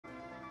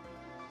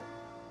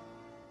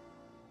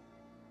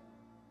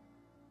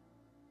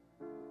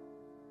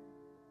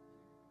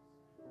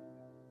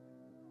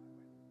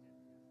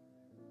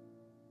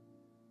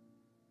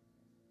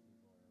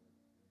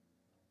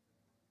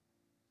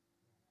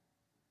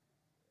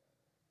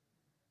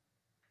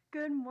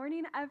Good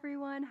morning,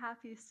 everyone.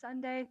 Happy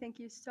Sunday. Thank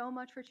you so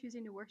much for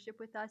choosing to worship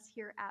with us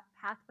here at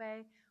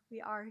Pathway. We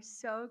are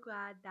so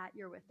glad that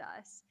you're with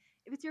us.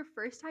 If it's your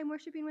first time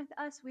worshiping with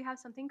us, we have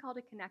something called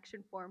a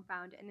connection form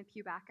found in the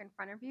pew back in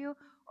front of you,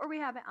 or we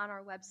have it on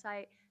our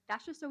website.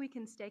 That's just so we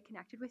can stay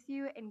connected with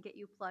you and get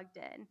you plugged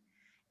in.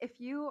 If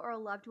you or a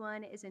loved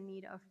one is in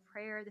need of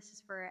prayer, this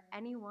is for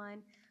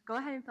anyone. Go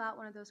ahead and fill out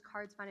one of those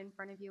cards found in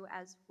front of you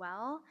as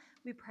well.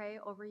 We pray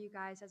over you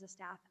guys as a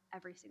staff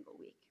every single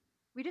week.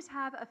 We just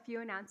have a few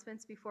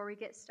announcements before we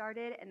get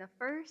started. And the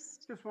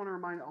first, just want to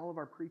remind all of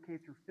our pre-K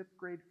through 5th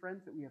grade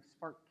friends that we have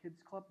Spark Kids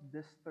Club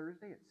this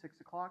Thursday at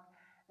 6 o'clock.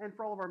 And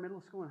for all of our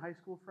middle school and high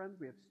school friends,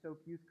 we have Stoke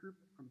Youth Group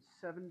from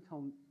 7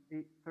 till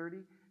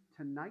 8:30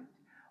 tonight.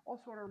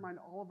 Also want to remind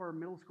all of our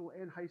middle school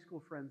and high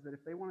school friends that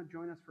if they want to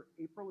join us for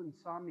April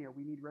Insomnia,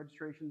 we need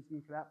registrations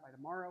in for that by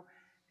tomorrow.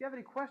 If you have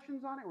any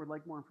questions on it or would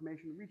like more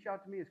information, reach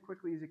out to me as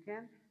quickly as you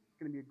can.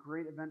 It's going to be a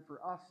great event for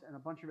us and a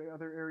bunch of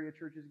other area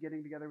churches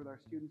getting together with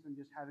our students and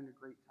just having a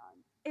great time.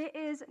 it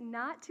is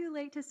not too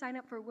late to sign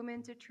up for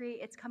Women's Retreat.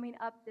 It's coming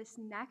up this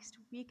next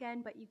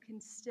weekend, but you can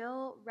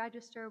still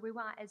register. We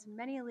want as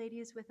many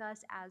ladies with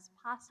us as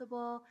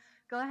possible.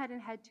 Go ahead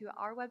and head to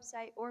our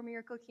website or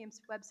Miracle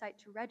Camp's website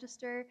to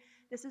register.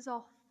 This is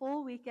a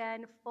full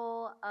weekend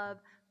full of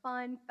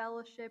fun,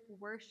 fellowship,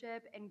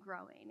 worship, and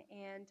growing.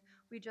 And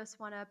we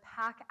just want to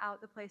pack out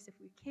the place if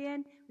we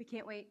can. We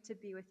can't wait to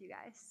be with you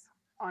guys.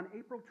 On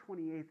April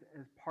 28th,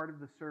 as part of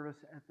the service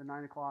at the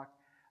 9 o'clock,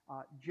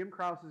 Jim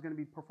Krause is going to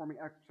be performing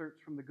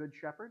excerpts from The Good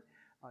Shepherd.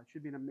 It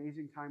should be an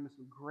amazing time with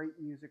some great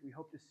music. We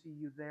hope to see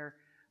you there.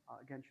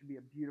 Again, should be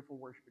a beautiful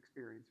worship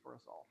experience for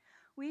us all.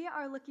 We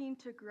are looking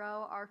to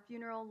grow our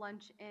funeral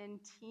luncheon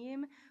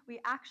team. We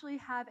actually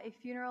have a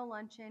funeral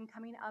luncheon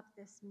coming up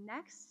this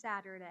next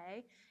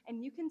Saturday,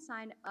 and you can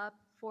sign up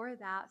for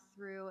that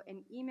through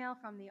an email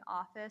from the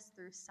office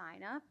through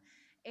sign up.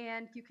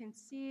 And you can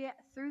see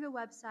through the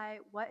website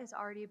what has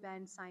already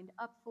been signed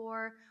up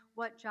for,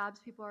 what jobs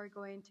people are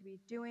going to be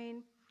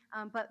doing.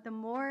 But the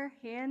more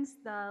hands,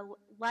 the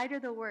lighter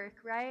the work,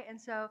 right?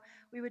 And so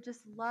we would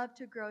just love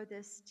to grow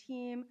this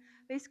team.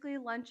 Basically,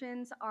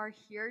 luncheons are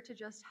here to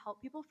just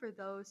help people for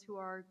those who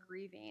are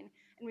grieving.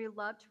 And we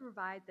love to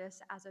provide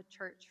this as a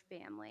church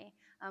family,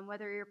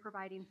 whether you're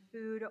providing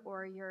food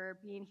or you're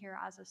being here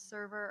as a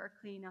server or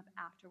cleaning up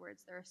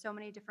afterwards. There are so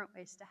many different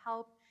ways to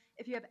help.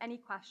 If you have any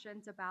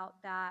questions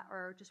about that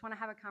or just want to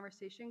have a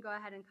conversation, go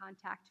ahead and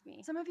contact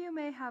me. Some of you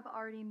may have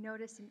already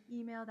noticed an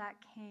email that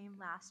came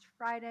last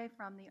Friday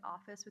from the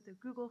office with a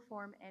Google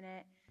form in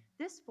it.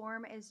 This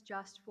form is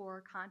just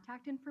for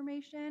contact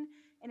information,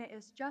 and it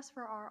is just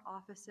for our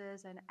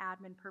offices and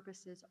admin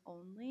purposes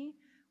only.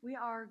 We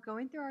are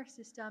going through our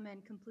system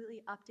and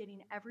completely updating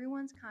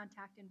everyone's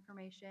contact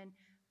information,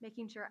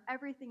 making sure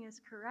everything is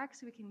correct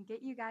so we can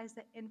get you guys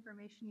the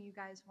information you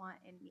guys want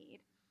and need.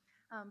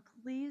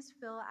 Please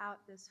fill out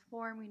this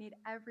form. We need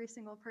every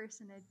single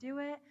person to do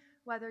it,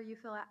 whether you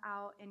fill it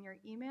out in your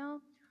email,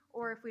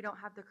 or if we don't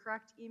have the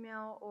correct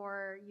email,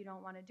 or you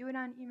don't want to do it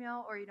on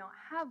email, or you don't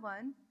have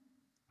one.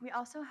 We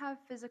also have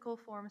physical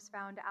forms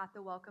found at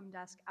the welcome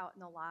desk out in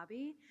the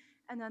lobby.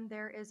 And then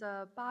there is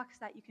a box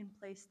that you can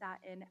place that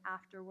in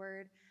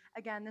afterward.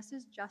 Again, this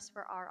is just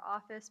for our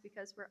office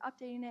because we're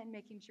updating it and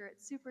making sure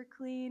it's super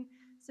clean,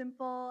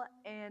 simple,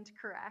 and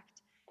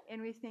correct. And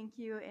we thank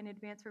you in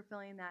advance for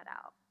filling that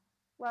out.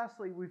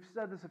 Lastly, we've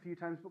said this a few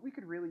times, but we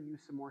could really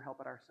use some more help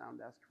at our sound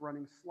desk,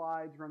 running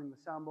slides, running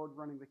the soundboard,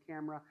 running the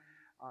camera.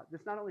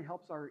 This not only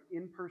helps our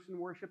in-person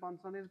worship on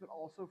Sundays, but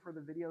also for the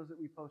videos that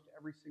we post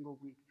every single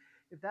week.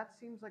 If that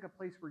seems like a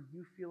place where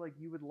you feel like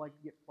you would like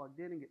to get plugged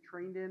in and get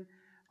trained in,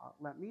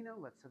 let me know,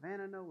 let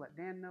Savannah know, let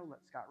Dan know, let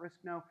Scott Risk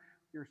know.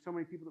 There are so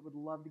many people that would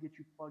love to get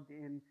you plugged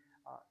in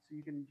so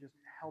you can just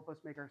help us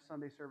make our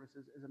Sunday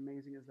services as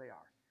amazing as they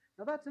are.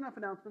 Now that's enough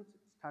announcements.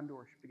 It's time to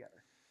worship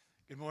together.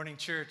 Good morning,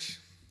 church.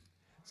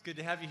 It's good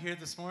to have you here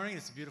this morning.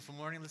 It's a beautiful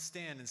morning. Let's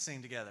stand and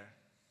sing together.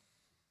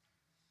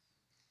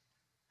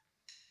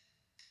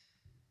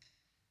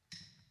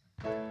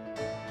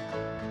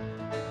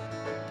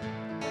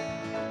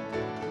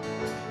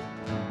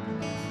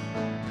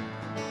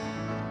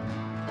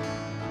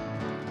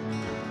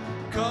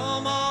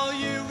 Come all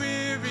you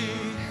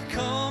weary,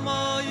 come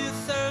all you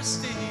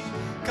thirsty,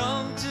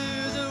 come to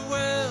the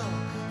well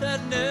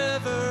that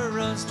never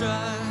runs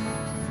dry.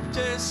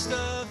 Taste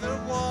of the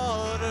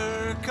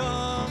water,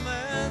 come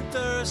and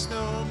thirst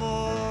no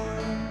more.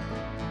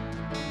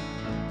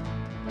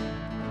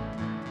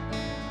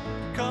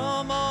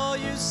 Come all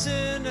you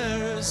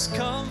sinners,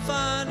 come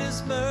find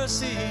his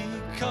mercy,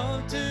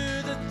 come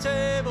to the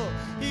table,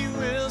 he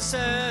will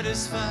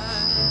satisfy.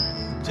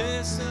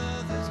 Taste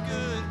of his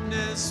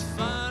goodness,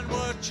 find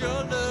what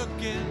you're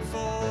looking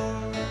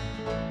for.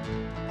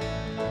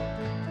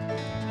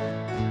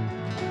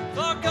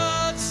 For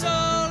God so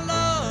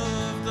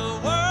loved the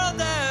world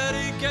that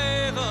he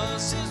gave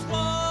us his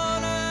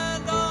one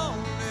and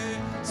only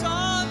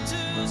Son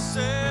to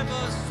save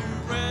us.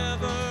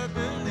 Whoever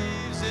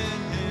believes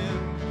in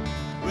him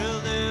will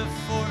live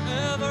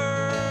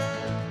forever.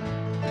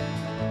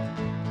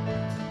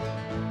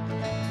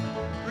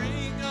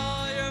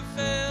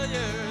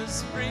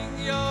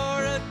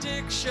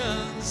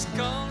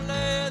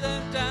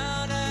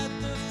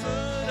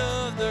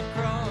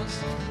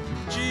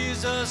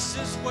 Jesus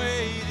is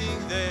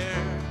waiting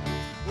there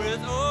with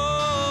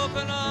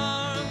open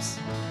arms.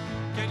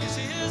 Can you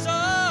see his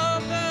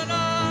open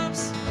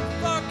arms?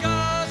 For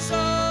God so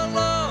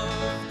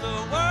loved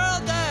the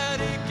world that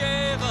he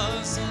gave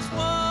us his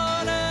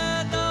one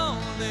and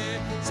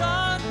only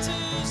Son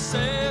to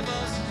save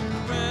us.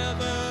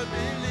 Whoever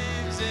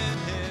believes in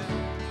him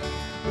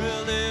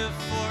will live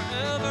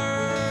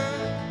forever.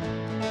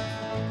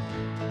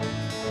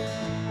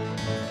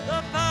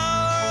 The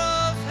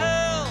power of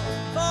hell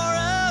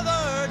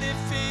forever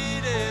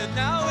defeated.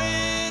 Now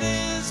it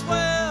is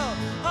well.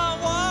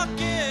 I'm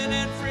walking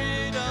in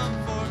freedom,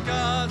 for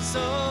God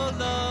so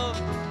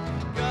loved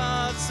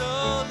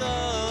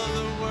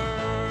the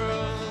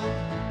world.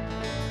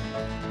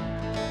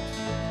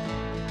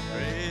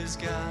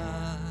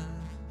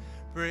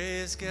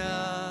 Praise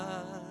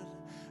God,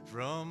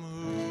 from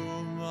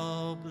whom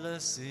all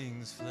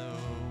blessings flow.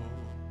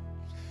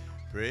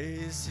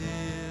 Praise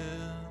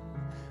him,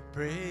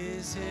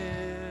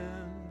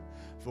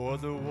 for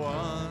the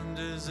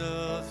wonders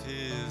of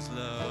his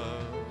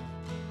love.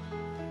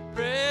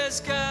 Praise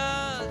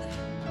God,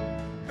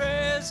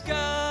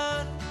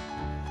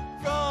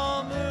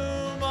 from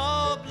whom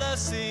all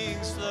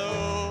blessings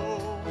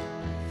flow.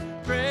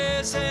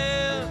 Praise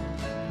him,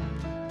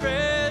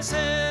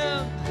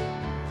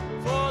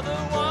 for the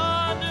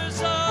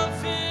wonders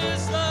of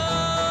his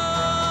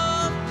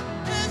love.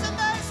 His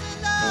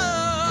amazing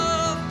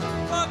love,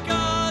 for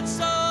God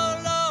so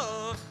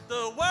loved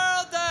the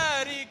world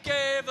that he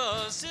gave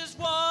us his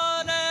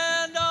one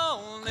and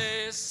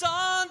only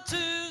Son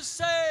to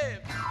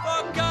save.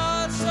 For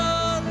God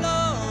so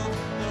loved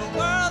the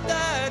world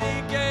that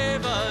he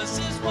gave us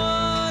his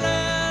one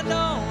and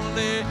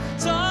only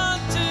Son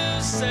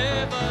to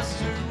save us.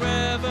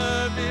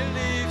 Whoever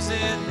believes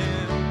in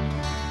him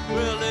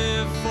will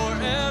live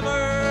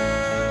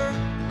forever.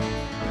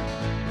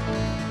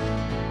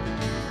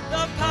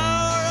 The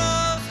power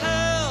of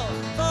hell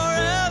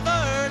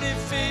forever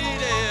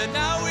defeated.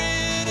 Now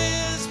it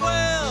is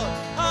well.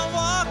 I'm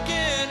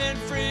walking in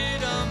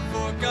freedom,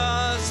 for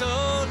God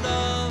so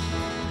loved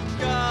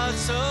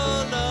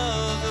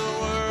the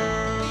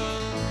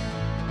world.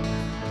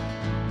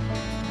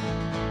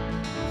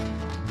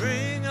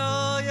 Bring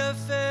all your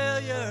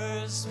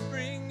failures,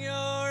 bring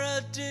your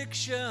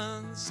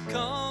addictions,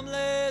 come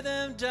lay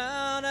them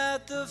down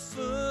at the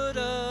foot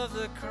of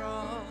the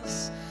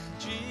cross.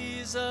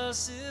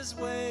 Jesus is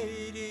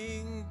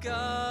waiting.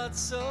 God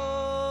so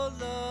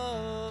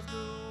loved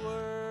the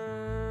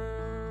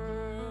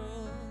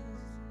world.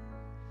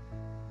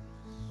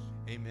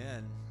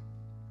 Amen.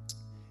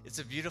 It's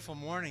a beautiful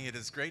morning. It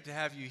is great to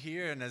have you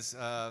here. And as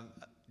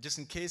just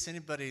in case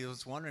anybody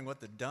was wondering what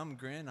the dumb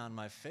grin on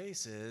my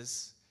face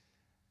is,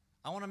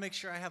 I want to make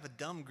sure I have a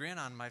dumb grin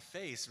on my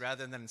face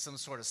rather than some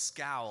sort of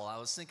scowl. I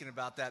was thinking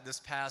about that this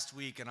past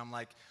week, and I'm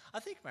like, I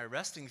think my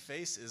resting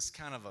face is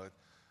kind of a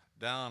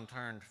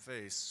downturned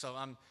face. So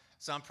I'm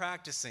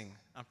practicing.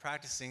 I'm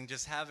practicing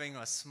just having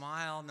a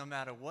smile no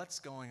matter what's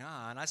going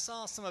on. I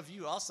saw some of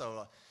you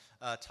also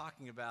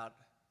talking about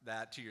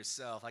that to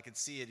yourself. I could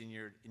see it in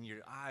your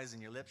eyes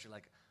and your lips. You're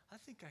like, I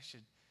think I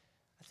should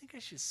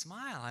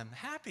smile. I'm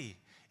happy.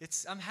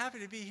 I'm happy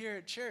to be here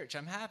at church.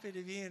 I'm happy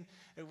to be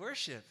at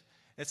worship.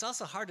 It's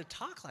also hard to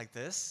talk like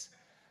this,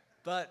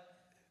 but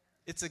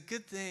it's a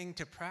good thing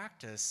to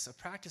practice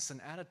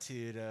an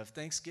attitude of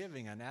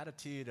thanksgiving, an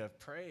attitude of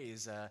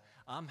praise.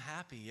 I'm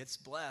happy. It's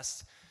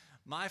blessed.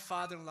 My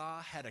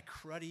father-in-law had a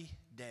cruddy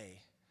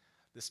day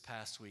this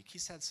past week.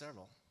 He's had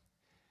several,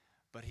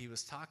 but he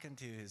was talking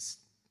to his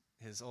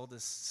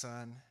oldest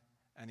son,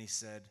 and he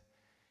said,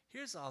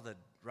 here's all the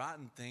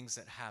rotten things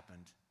that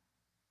happened,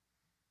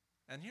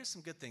 and here's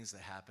some good things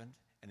that happened.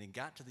 And he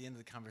got to the end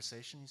of the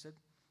conversation. He said,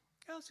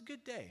 it was a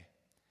good day.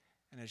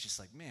 And it's just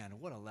like, man,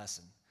 what a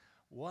lesson.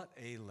 What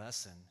a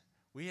lesson.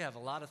 We have a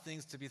lot of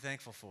things to be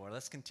thankful for.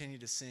 Let's continue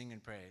to sing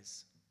and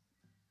praise.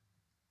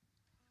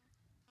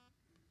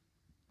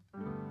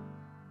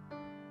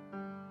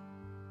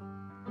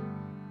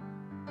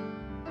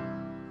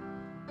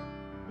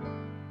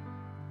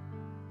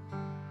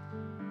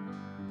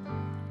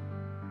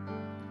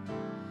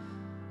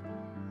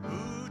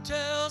 Who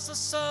tells the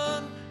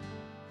sun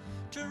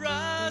to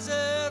rise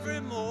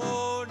every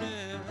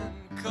morning,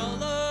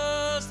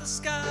 colors the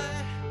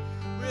sky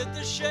with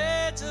the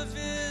shades of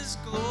his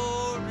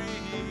glory,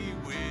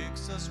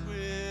 wakes us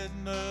with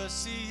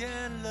mercy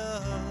and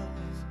love.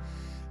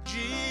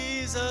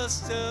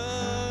 Jesus does.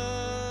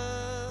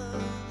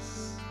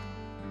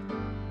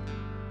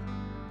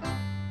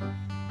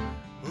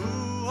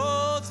 Who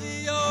holds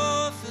the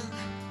orphan,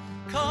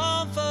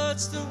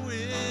 comforts the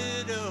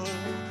widow,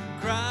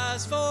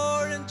 cries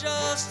for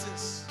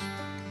injustice,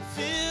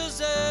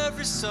 feels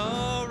every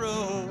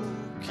sorrow,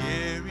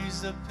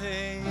 carries the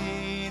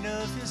pain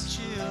of his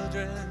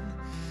children.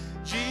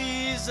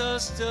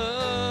 Jesus does.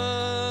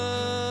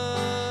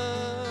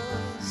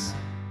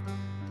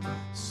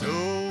 So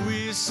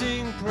we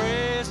sing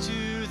praise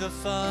to the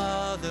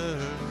Father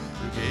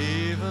who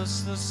gave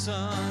us the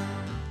Son.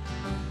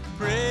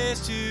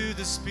 Praise to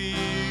the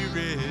Spirit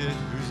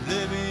who's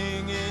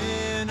living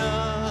in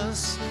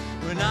us.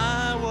 When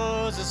I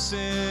was a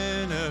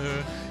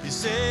sinner, you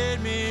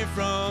saved me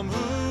from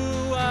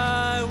who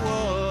I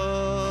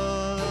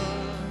was.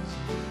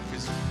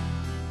 'Cause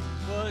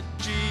what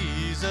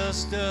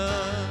Jesus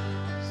does.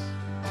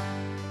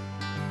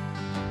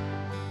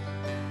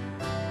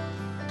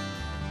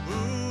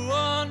 Who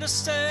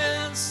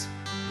understands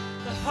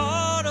the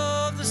heart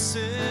of the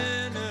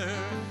sinner,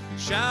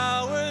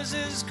 showers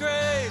His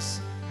grace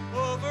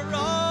over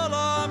all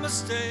our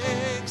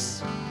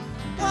mistakes,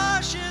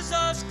 washes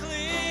us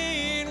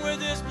clean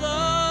with His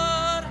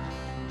blood.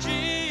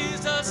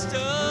 Jesus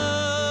does.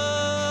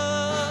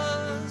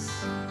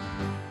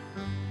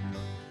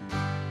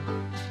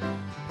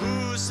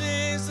 Who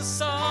sings the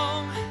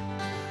song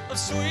of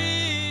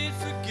sweet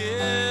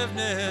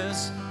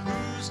forgiveness?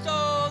 Who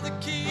stole the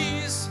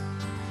keys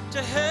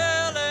to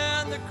hell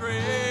and the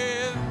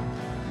grave?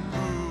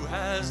 Who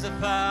has the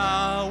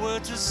power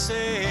to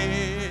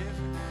save?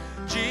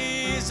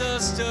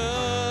 Jesus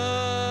does.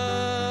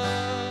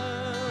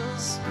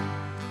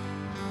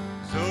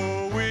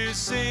 So we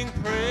sing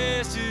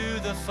praise to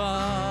the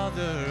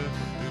Father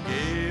who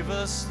gave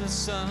us the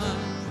Son.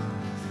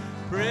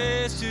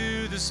 Praise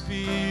to the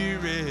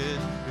Spirit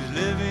who's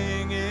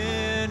living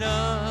in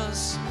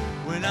us.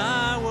 When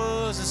I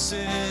was a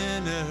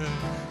sinner,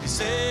 He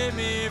saved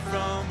me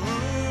from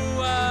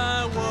who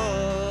I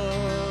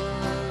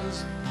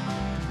was.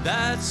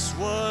 That's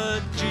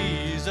what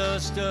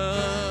Jesus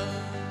does.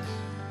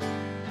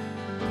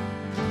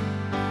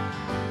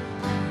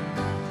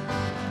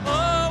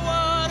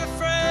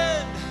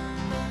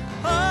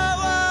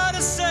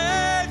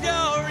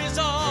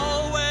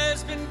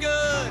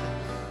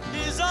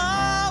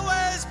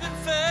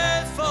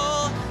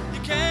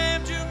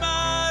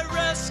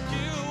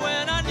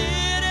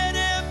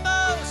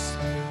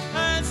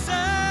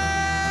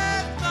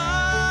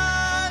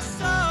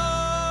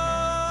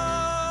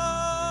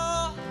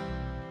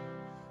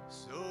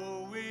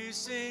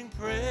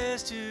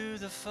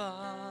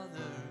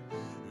 Father who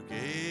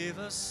gave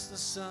us the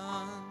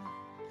Son.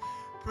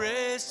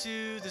 Praise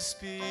to the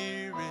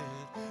Spirit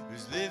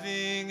who's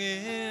living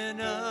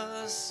in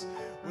us.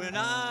 When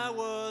I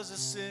was a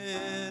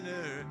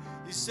sinner,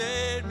 He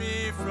saved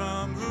me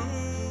from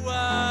who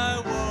I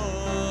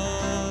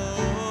was.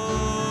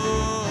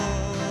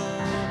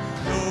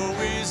 Oh,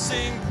 we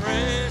sing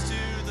praise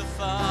to the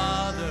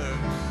Father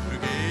who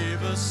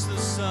gave us the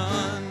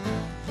Son.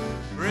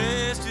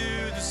 Praise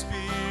to the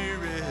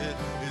Spirit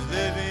who's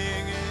living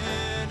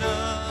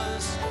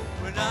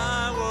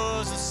I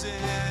was a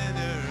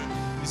sinner,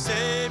 He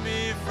saved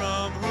me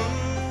from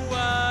who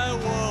I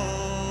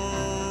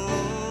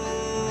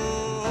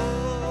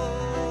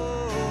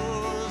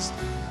was.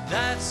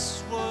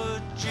 That's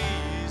what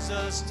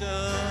Jesus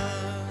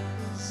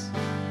does.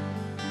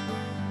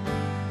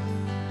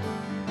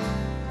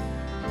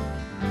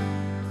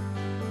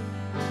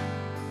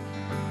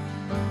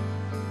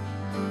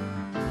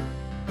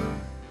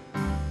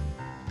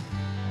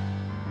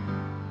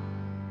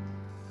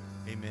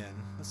 Amen.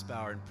 Let's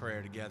bow in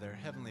prayer together.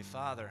 Heavenly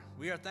Father,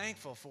 we are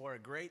thankful for a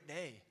great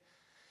day.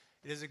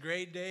 It is a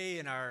great day,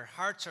 and our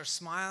hearts are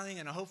smiling,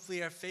 and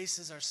hopefully our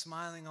faces are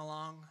smiling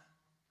along,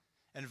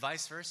 and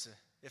vice versa.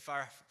 If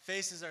our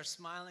faces are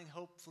smiling,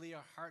 hopefully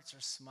our hearts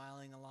are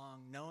smiling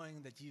along,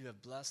 knowing that You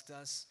have blessed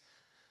us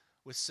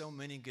with so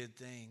many good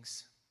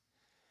things.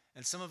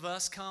 And some of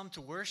us come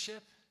to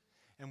worship,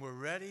 and we're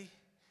ready,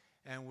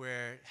 and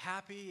we're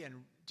happy,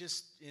 and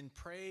just in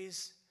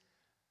praise,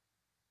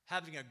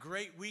 having a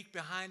great week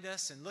behind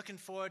us and looking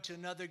forward to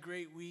another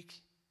great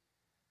week.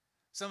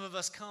 Some of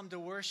us come to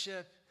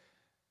worship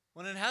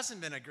when it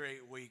hasn't been a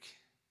great week,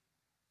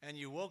 and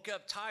you woke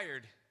up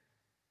tired,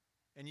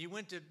 and you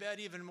went to bed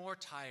even more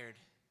tired,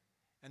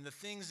 and the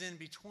things in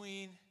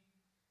between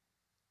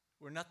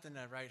were nothing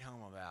to write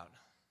home about.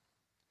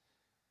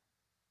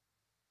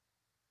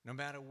 No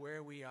matter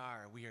where we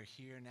are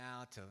here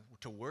now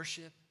to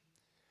worship.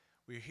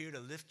 We are here to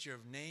lift Your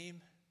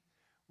name.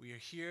 We are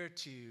here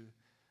to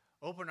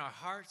open our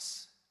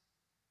hearts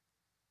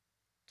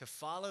to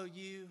follow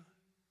You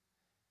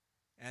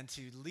and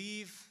to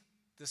leave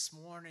this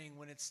morning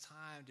when it's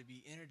time to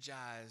be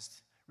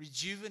energized,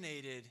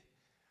 rejuvenated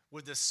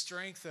with the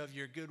strength of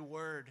Your good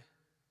word,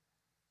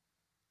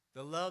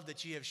 the love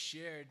that You have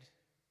shared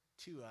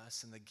to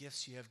us and the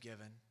gifts You have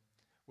given.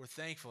 We're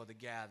thankful to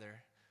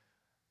gather.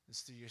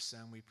 It's through Your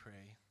Son we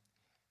pray.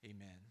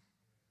 Amen.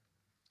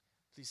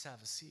 Please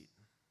have a seat.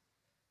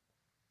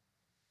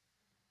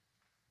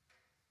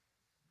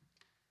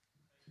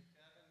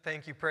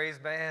 Thank you, Praise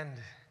Band.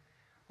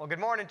 Well, good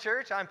morning,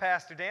 church. I'm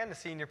Pastor Dan, the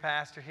senior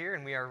pastor here,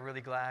 and we are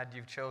really glad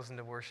you've chosen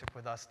to worship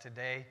with us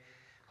today.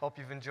 Hope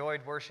you've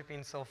enjoyed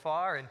worshiping so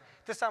far. And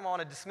this time I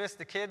want to dismiss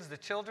the kids to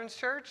Children's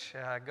Church.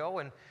 Go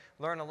and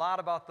learn a lot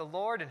about the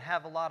Lord and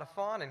have a lot of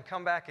fun and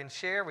come back and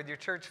share with your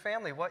church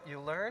family what you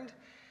learned.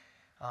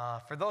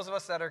 For those of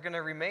us that are going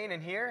to remain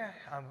in here,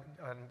 I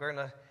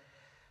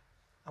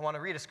want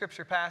to read a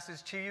scripture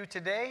passage to you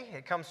today.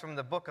 It comes from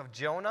the book of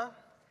Jonah.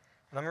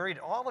 And I'm going to read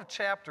all of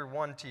chapter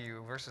 1 to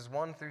you, verses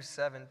 1 through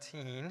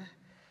 17.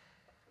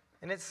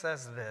 And it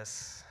says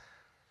this: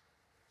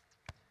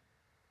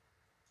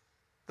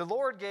 The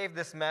Lord gave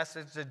this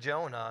message to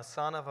Jonah,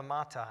 son of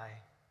Amittai.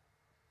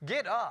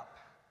 Get up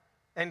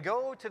and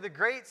go to the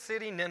great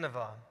city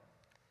Nineveh.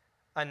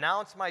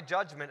 Announce my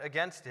judgment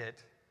against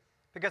it,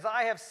 because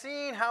I have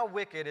seen how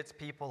wicked its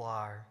people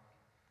are.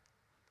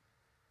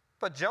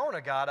 But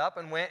Jonah got up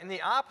and went in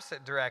the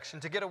opposite direction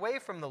to get away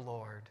from the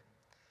Lord.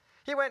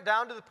 He went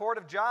down to the port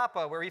of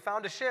Joppa, where he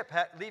found a ship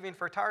leaving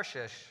for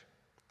Tarshish.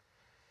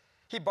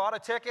 He bought a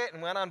ticket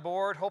and went on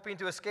board, hoping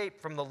to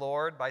escape from the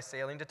Lord by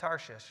sailing to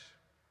Tarshish.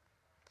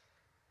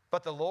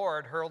 But the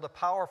Lord hurled a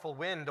powerful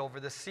wind over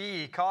the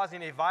sea,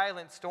 causing a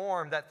violent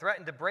storm that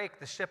threatened to break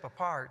the ship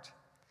apart.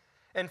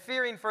 And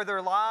fearing for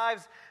their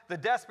lives, the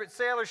desperate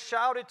sailors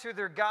shouted to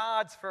their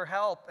gods for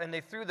help, and they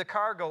threw the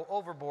cargo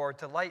overboard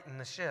to lighten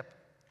the ship.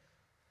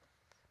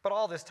 But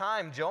all this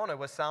time, Jonah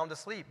was sound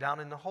asleep down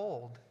in the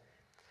hold.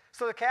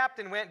 So the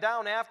captain went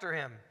down after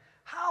him.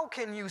 How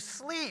can you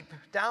sleep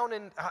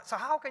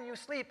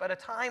at a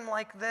time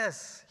like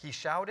this? He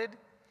shouted.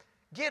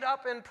 Get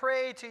up and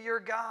pray to your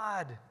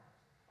God.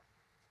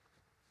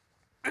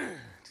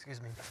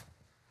 Excuse me.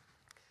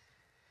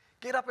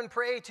 Get up and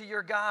pray to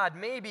your God.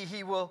 Maybe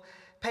he will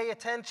pay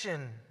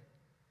attention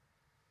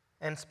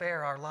and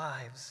spare our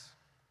lives.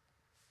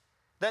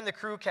 Then the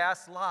crew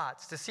cast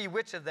lots to see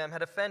which of them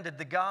had offended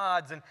the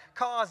gods and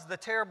caused the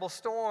terrible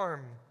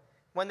storm.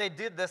 When they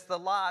did this, the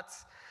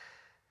lots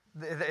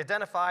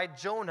identified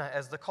Jonah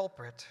as the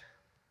culprit.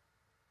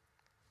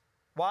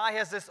 Why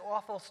has this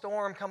awful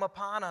storm come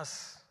upon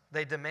us?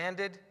 They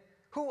demanded.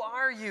 Who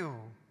are you?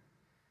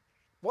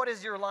 What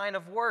is your line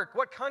of work?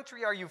 What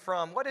country are you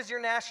from? What is your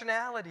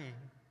nationality?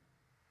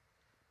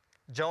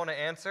 Jonah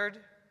answered,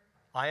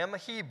 I am a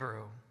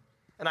Hebrew,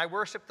 and I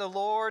worship the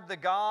Lord, the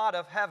God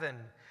of heaven,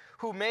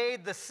 who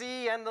made the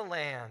sea and the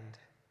land.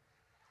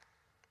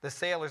 The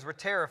sailors were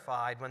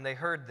terrified when they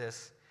heard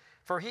this,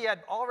 for he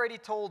had already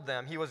told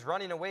them he was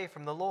running away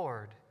from the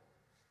Lord.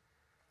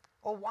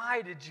 Oh,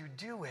 why did you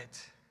do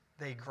it?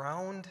 They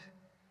groaned.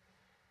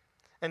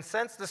 And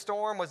since the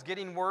storm was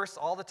getting worse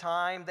all the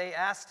time, they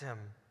asked him,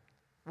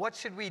 what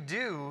should we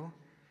do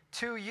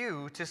to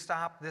you to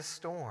stop this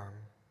storm?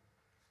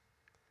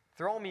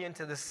 Throw me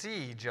into the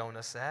sea,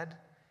 Jonah said,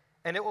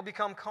 and it will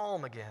become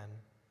calm again.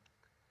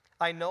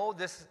 I know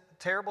this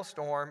terrible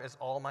storm is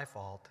all my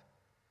fault.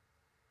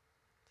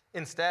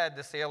 Instead,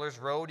 the sailors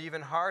rowed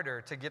even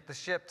harder to get the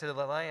ship to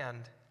the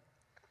land.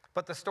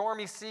 But the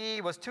stormy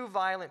sea was too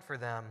violent for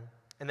them,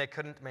 and they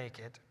couldn't make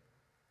it.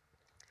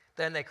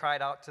 Then they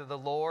cried out to the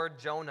Lord,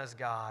 Jonah's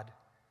God.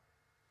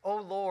 "O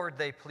Lord,"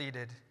 they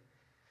pleaded,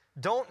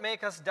 "don't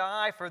make us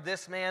die for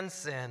this man's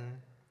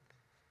sin,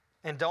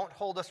 and don't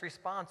hold us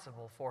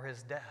responsible for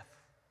his death.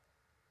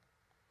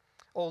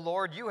 O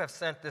Lord, you have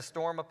sent this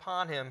storm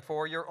upon him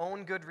for your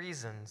own good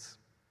reasons."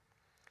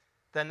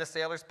 Then the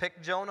sailors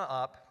picked Jonah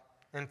up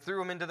and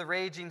threw him into the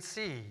raging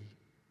sea,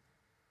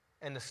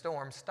 and the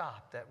storm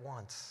stopped at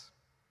once.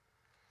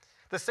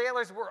 The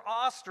sailors were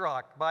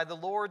awestruck by the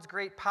Lord's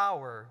great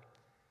power,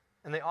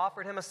 and they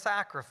offered him a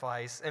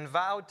sacrifice and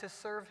vowed to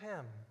serve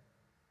him.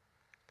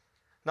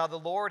 Now the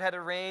Lord had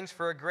arranged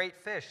for a great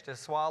fish to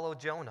swallow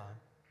Jonah,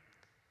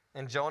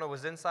 and Jonah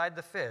was inside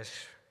the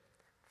fish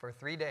for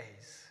 3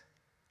 days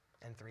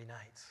and 3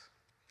 nights.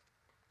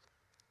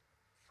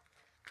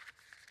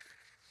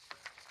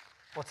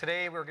 Well,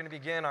 today we're going to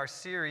begin our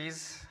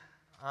series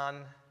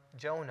on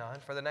Jonah.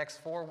 And for the next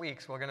 4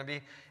 weeks, we're going to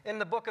be in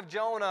the book of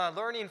Jonah,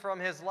 learning from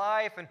his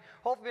life and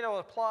hopefully able to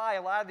apply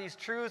a lot of these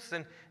truths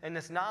and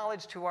this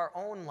knowledge to our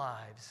own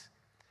lives.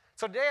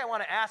 So today I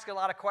want to ask a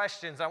lot of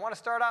questions. I want to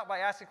start out by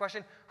asking the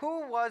question,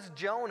 who was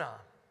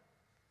Jonah?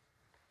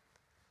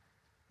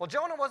 Well,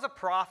 Jonah was a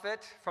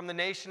prophet from the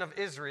nation of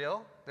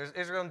Israel. There's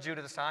Israel and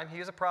Judah this time. He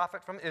was a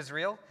prophet from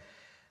Israel.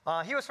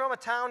 He was from a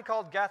town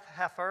called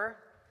Gath-Hepher.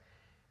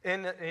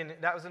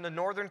 That was in the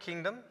northern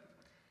kingdom.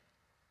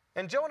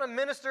 And Jonah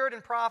ministered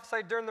and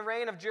prophesied during the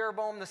reign of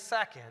Jeroboam II.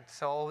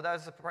 So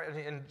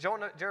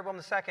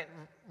Jeroboam II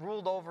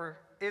ruled over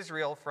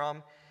Israel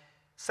from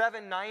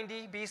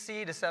 790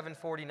 BC to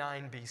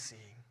 749 BC.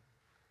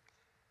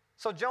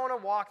 So Jonah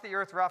walked the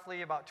earth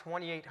roughly about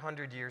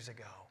 2,800 years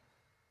ago.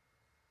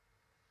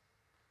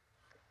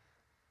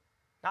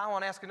 Now I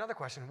want to ask another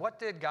question. What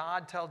did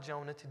God tell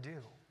Jonah to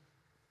do?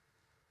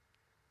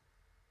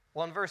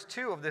 Well, in verse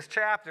 2 of this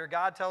chapter,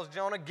 God tells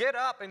Jonah, "Get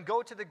up and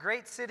go to the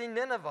great city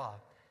Nineveh.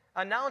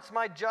 Announce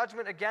my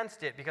judgment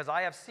against it, because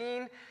I have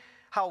seen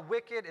how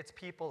wicked its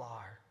people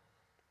are."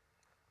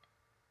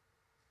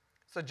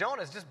 So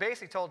Jonah is just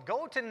basically told,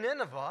 go to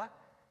Nineveh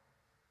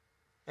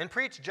and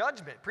preach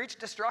judgment, preach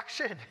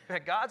destruction.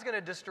 That God's going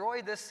to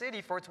destroy this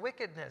city for its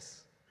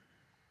wickedness.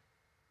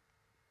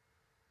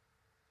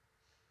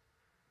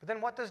 But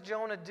then what does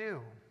Jonah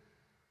do?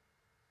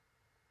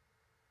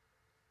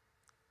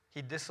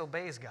 He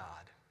disobeys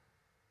God.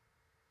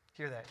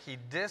 Hear that? He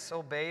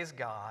disobeys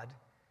God,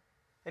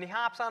 and he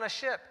hops on a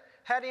ship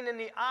heading in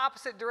the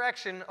opposite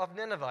direction of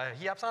Nineveh.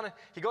 He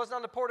goes down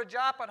to the port of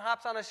Joppa and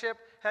hops on a ship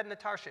heading to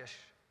Tarshish.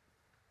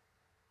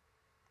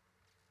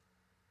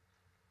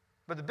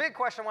 But the big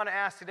question I want to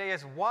ask today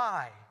is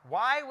why?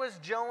 Why was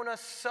Jonah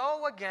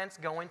so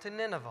against going to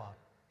Nineveh?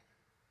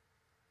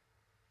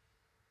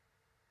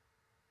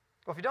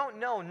 Well, if you don't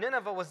know,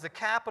 Nineveh was the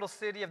capital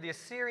city of the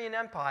Assyrian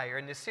Empire,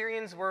 and the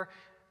Assyrians were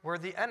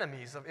the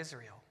enemies of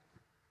Israel.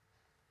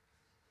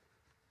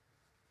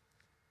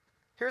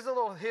 Here's a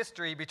little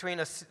history between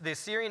the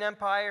Assyrian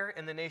Empire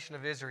and the nation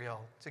of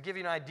Israel to give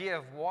you an idea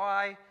of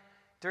why,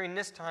 during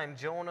this time,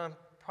 Jonah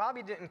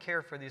probably didn't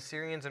care for the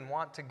Assyrians and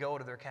want to go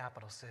to their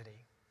capital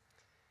city.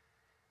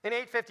 In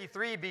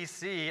 853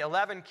 BC,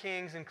 11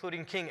 kings,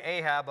 including King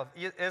Ahab of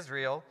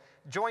Israel,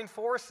 joined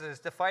forces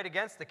to fight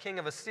against the king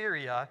of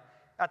Assyria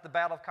at the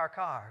Battle of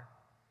Karkar.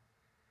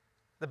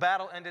 The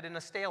battle ended in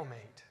a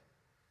stalemate.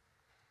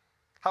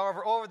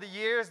 However, over the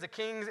years, the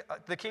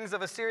kings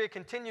of Assyria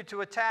continued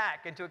to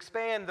attack and to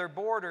expand their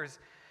borders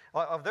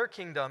of their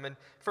kingdom. And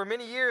for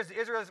many years,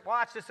 the Israelites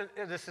watched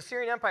this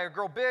Assyrian Empire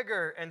grow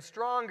bigger and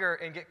stronger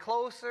and get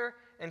closer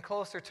and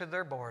closer to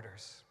their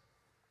borders.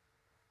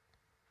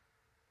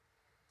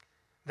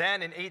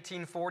 Then in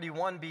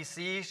 1841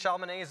 BC,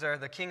 Shalmaneser,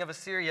 the king of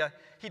Assyria,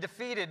 he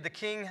defeated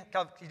King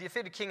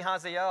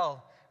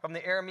Hazael from the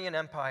Aramean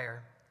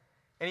Empire.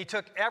 And he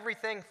took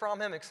everything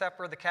from him except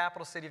for the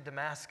capital city of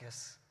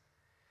Damascus.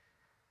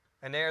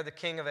 And there the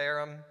king of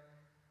Aram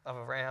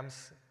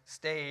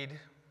stayed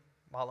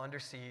while under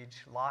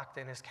siege, locked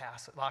in his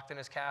castle,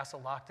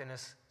 locked in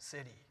his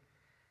city.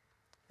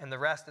 And the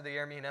rest of the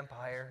Aramean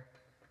Empire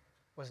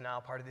was now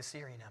part of the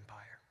Assyrian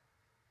Empire.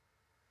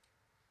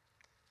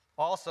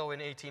 Also in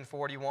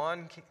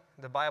 1841,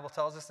 the Bible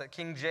tells us that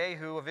King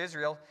Jehu of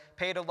Israel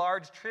paid a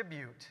large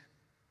tribute,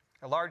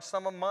 a large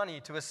sum of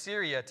money to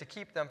Assyria to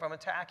keep them from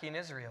attacking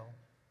Israel.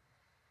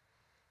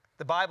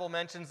 The Bible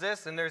mentions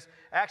this, and there's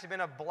actually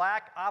been a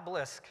black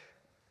obelisk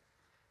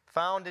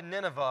found in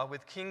Nineveh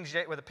with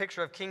a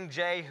picture of King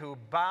Jehu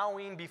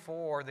bowing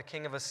before the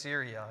king of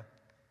Assyria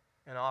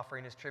and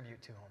offering his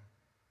tribute to him.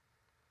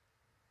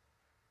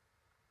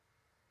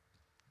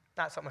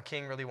 Not something a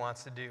king really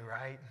wants to do,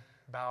 right?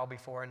 Bow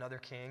before another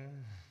king,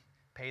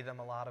 pay them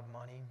a lot of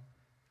money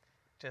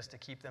just to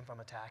keep them from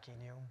attacking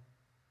you.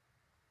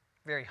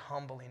 Very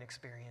humbling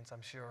experience,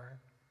 I'm sure.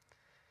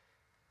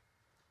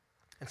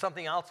 And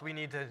something else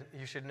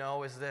you should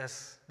know is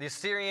this. The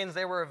Assyrians,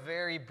 they were a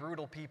very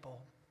brutal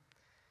people.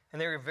 And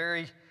they were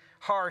very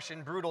harsh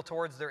and brutal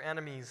towards their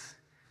enemies.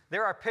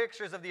 There are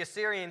pictures of the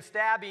Assyrians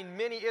stabbing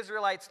many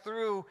Israelites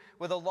through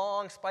with a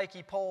long,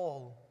 spiky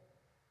pole,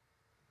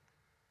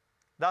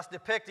 thus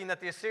depicting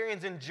that the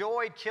Assyrians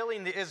enjoyed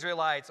killing the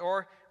Israelites,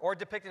 or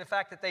depicting the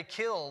fact that they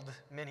killed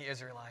many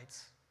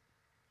Israelites.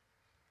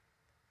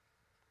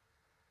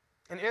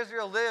 And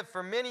Israel lived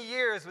for many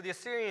years with the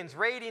Assyrians,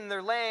 raiding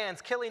their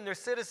lands, killing their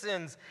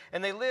citizens,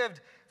 and they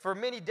lived for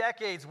many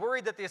decades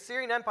worried that the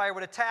Assyrian Empire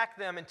would attack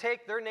them and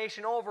take their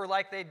nation over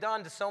like they'd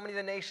done to so many of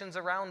the nations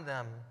around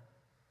them.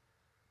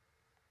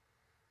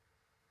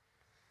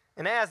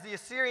 And as the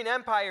Assyrian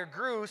Empire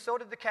grew, so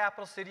did the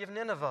capital city of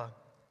Nineveh.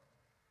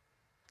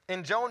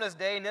 In Jonah's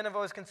day, Nineveh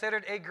was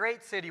considered a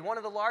great city, one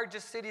of the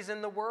largest cities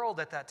in the world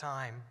at that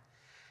time.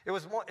 And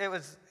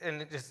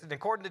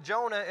according to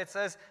Jonah, it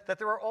says that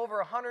there were over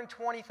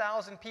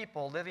 120,000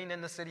 people living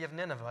in the city of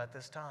Nineveh at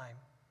this time.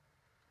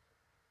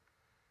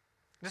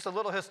 Just a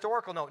little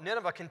historical note,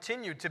 Nineveh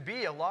continued to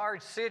be a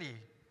large city,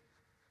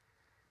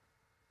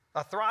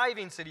 a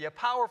thriving city, a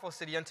powerful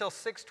city until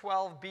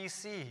 612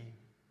 BC,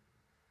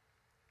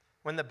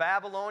 when the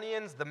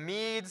Babylonians, the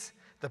Medes,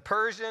 the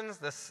Persians,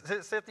 the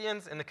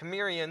Scythians, and the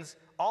Cimmerians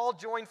all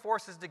joined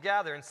forces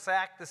together and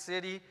sacked the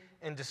city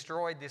and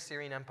destroyed the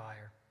Assyrian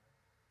Empire.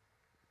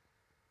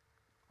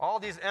 All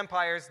these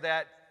empires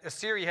that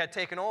Assyria had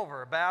taken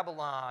over,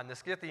 Babylon, the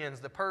Scythians,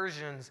 the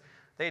Persians,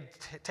 they'd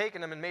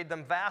taken them and made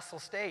them vassal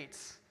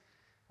states.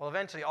 Well,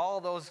 eventually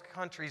all those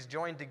countries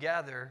joined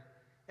together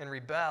and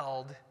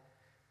rebelled,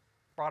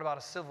 brought about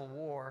a civil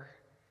war,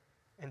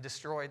 and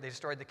destroyed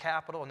the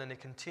capital, and then they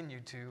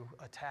continued to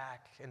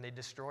attack, and they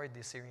destroyed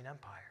the Assyrian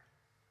Empire.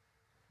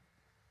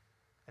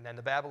 And then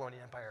the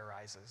Babylonian Empire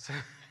arises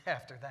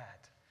after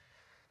that.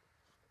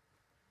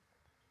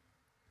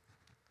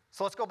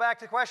 So let's go back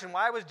to the question,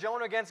 why was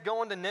Jonah against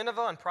going to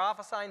Nineveh and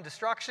prophesying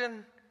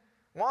destruction?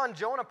 One,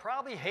 Jonah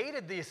probably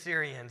hated the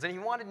Assyrians, and he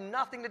wanted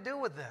nothing to do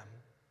with them.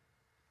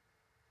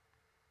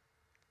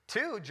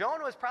 Two,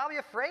 Jonah was probably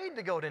afraid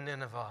to go to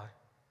Nineveh.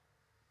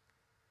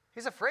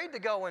 He's afraid to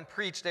go and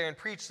preach there and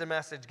preach the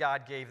message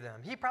God gave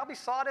them. He probably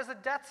saw it as a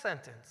death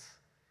sentence.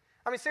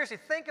 I mean, seriously,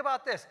 think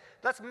about this.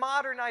 Let's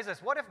modernize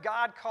this. What if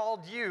God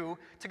called you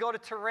to go to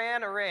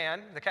Tehran,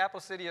 Iran, the capital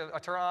city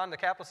of Tehran, the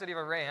capital city of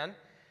Iran,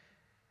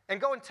 and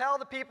go and tell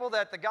the people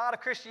that the God of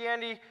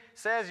Christianity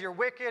says you're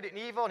wicked and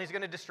evil and he's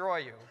going to destroy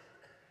you?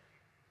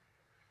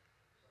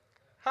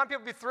 How many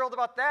people would be thrilled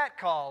about that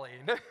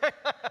calling? You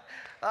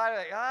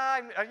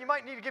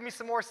might need to give me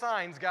some more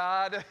signs,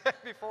 God,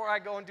 before I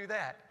go and do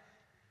that.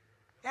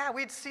 Yeah,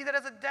 we'd see that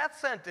as a death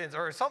sentence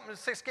or something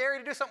scary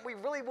to do, something we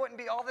really wouldn't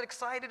be all that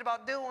excited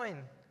about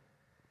doing.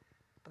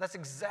 But that's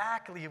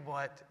exactly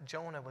what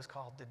Jonah was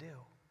called to do.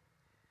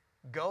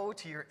 Go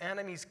to your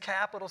enemy's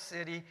capital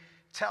city.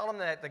 Tell them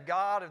that the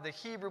God of the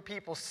Hebrew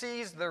people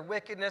sees their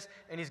wickedness,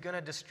 and he's going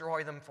to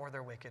destroy them for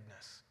their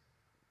wickedness.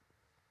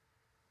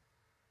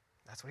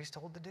 That's what he's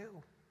told to do.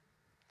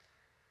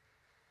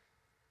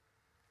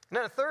 And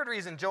then the third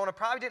reason Jonah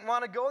probably didn't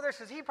want to go there is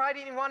because he probably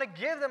didn't even want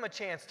to give them a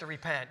chance to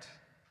repent.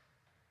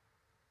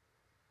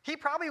 He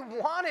probably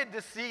wanted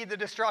to see the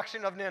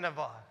destruction of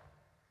Nineveh.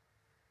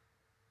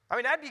 I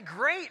mean, that'd be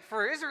great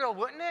for Israel,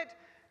 wouldn't it?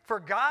 For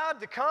God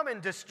to come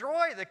and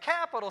destroy the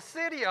capital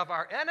city of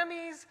our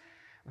enemies,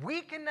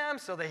 weaken them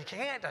so they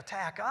can't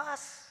attack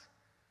us.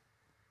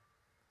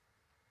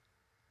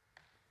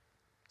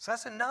 So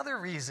that's another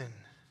reason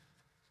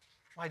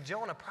why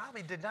Jonah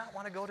probably did not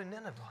want to go to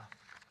Nineveh.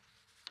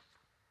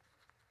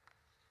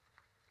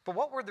 But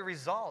what were the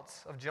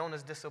results of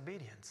Jonah's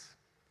disobedience?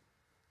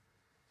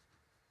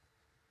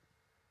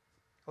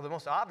 Well, the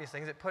most obvious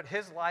thing is it put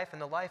his life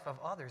and the life of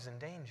others in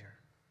danger.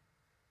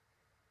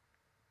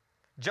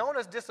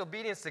 Jonah's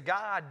disobedience to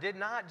God did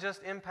not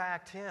just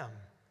impact him.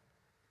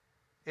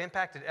 It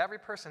impacted every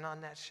person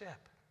on that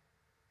ship.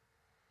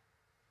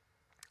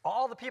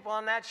 All the people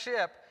on that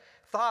ship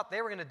thought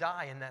they were going to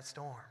die in that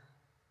storm.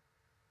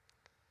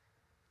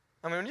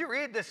 I mean, when you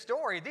read this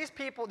story, these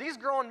people, these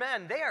grown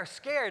men, they are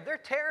scared. They're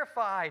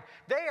terrified.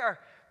 They are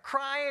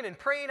crying and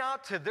praying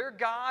out to their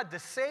God to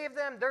save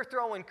them. They're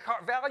throwing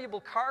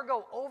valuable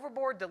cargo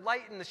overboard to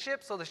lighten the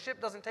ship so the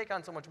ship doesn't take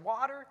on so much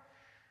water.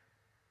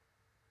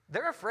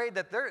 They're afraid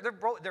that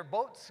their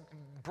boat's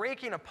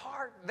breaking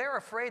apart. They're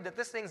afraid that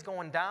this thing's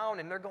going down,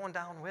 and they're going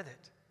down with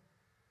it.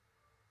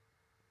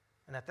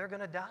 And that they're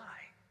going to die.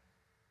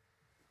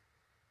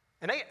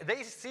 And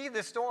they see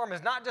this storm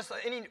as not just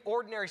any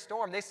ordinary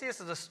storm. They see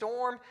this as a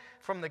storm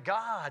from the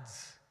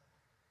gods.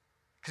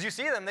 Because you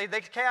see them, they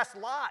cast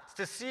lots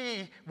to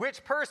see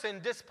which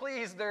person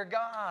displeased their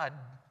God.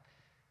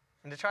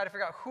 And to try to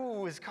figure out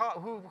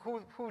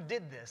who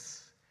did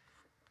this.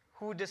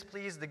 Who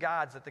displeased the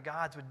gods, that the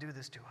gods would do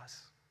this to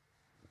us.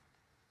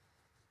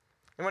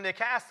 And when they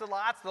cast the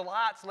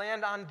lots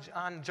land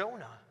on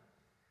Jonah.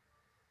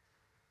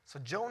 So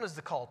Jonah's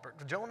the culprit.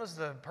 Jonah's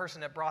the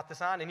person that brought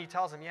this on, and he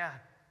tells them, yeah,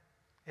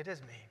 it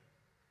is me.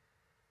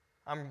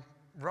 I'm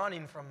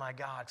running from my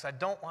God because I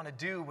don't want to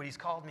do what he's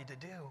called me to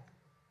do.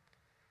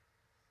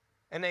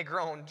 And they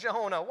groan,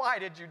 Jonah, why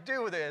did you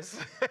do this?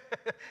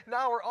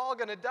 Now we're all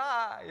going to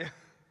die.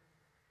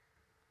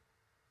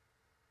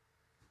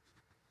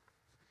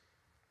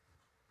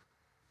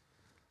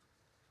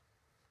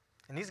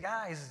 And these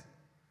guys,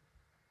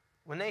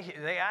 when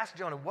they ask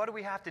Jonah, what do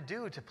we have to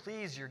do to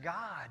please your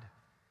God?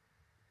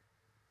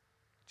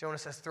 Jonah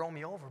says, throw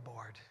me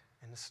overboard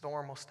and the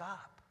storm will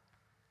stop.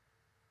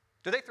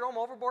 Do they throw him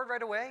overboard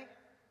right away?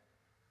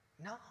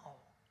 No.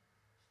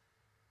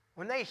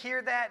 When they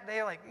hear that,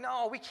 they're like,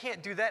 no, we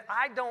can't do that.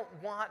 I don't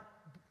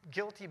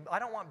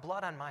want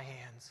blood on my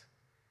hands.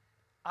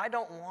 I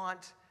don't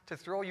want to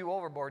throw you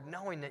overboard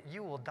knowing that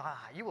you will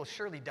die. You will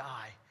surely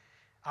die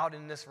out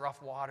in this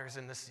rough waters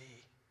in the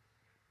sea.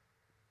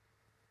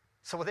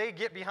 So they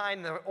get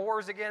behind the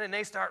oars again and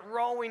they start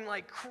rowing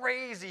like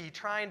crazy,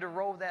 trying to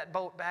row that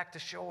boat back to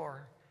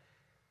shore.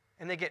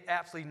 And they get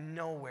absolutely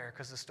nowhere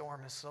because the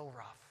storm is so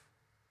rough.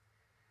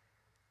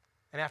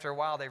 And after a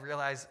while, they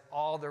realize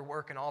all their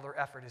work and all their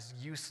effort is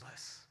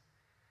useless.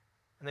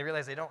 And they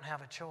realize they don't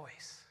have a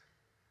choice.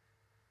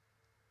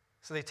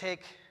 So they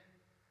take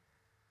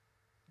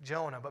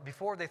Jonah, but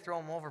before they throw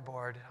him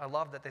overboard, I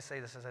love that they say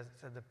this. It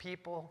said, the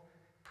people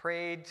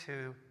prayed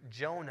to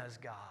Jonah's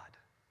God.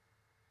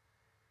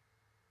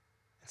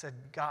 And said,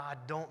 God,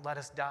 don't let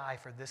us die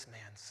for this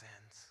man's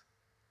sins.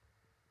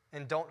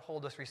 And don't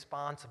hold us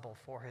responsible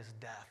for his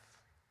death.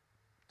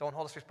 Don't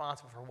hold us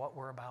responsible for what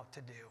we're about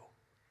to do.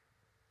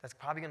 That's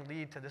probably going to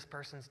lead to this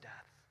person's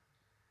death.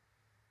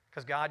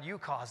 Because God, you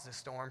caused this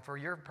storm for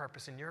your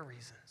purpose and your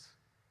reasons.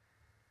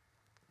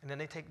 And then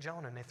they take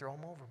Jonah and they throw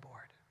him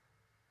overboard.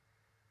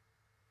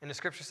 And the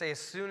scriptures say as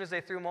soon as they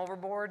threw him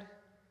overboard,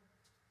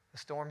 the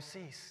storm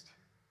ceased.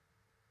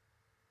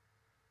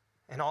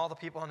 And all the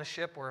people on the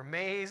ship were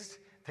amazed.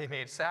 They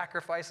made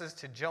sacrifices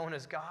to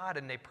Jonah's God,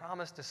 and they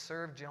promised to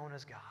serve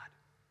Jonah's God.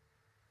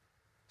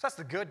 So that's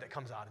the good that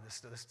comes out of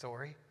this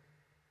story.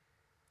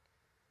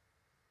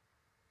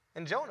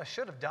 And Jonah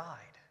should have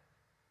died.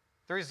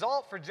 The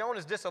result for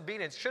Jonah's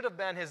disobedience should have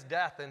been his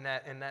death in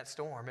that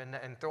storm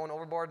and thrown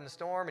overboard in the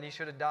storm, and he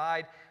should have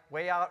died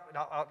way out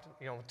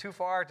too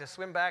far to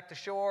swim back to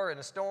shore in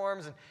the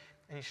storms, and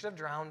he should have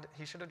drowned.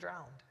 He should have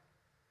drowned.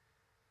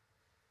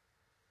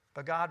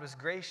 But God was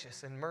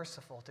gracious and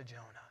merciful to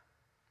Jonah.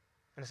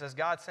 And it says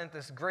God sent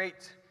this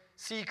great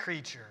sea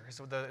creature, is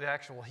the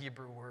actual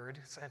Hebrew word.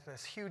 It sent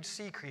this huge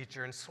sea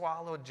creature and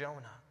swallowed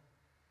Jonah.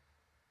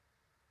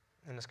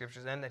 In the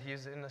scriptures, then that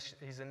he's in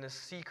this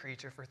sea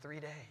creature for 3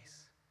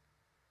 days.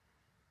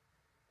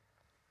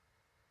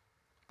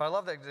 But I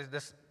love that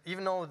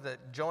even though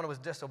that Jonah was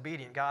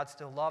disobedient, God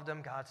still loved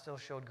him. God still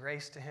showed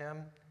grace to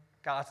him.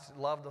 God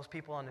loved those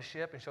people on the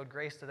ship and showed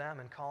grace to them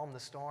and calmed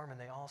the storm, and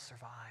they all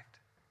survived.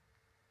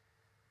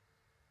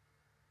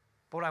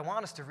 But what I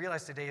want us to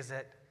realize today is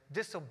that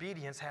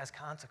disobedience has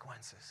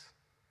consequences.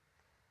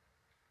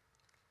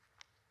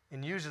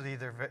 And usually,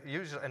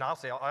 and I'll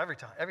say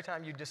every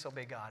time you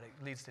disobey God,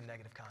 it leads to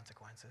negative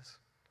consequences.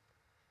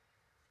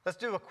 Let's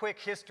do a quick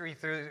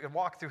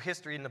walk through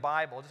history in the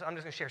Bible. I'm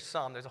just going to share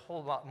some. There's a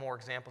whole lot more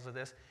examples of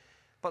this.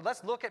 But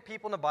let's look at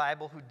people in the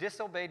Bible who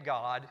disobeyed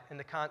God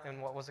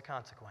and what was the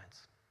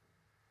consequence.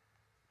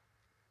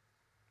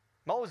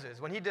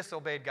 Moses, when he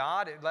disobeyed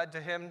God, it led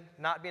to him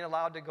not being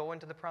allowed to go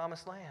into the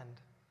promised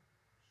land.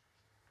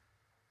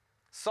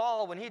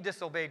 Saul, when he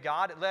disobeyed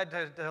God, it led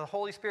to the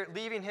Holy Spirit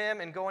leaving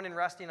him and going and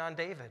resting on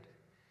David.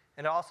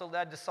 And it also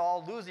led to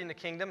Saul losing the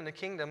kingdom and the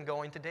kingdom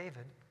going to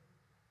David.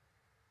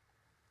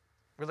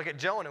 We look at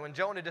Jonah. When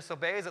Jonah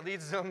disobeys, it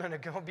leads him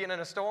to being in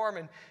a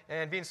storm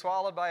and being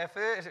swallowed by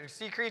a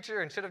sea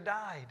creature and should have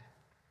died.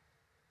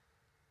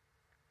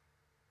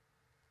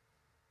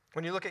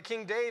 When you look at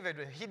King David,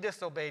 when he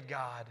disobeyed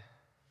God,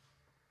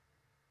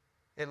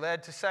 it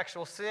led to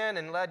sexual sin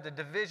and led to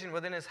division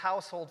within his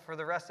household for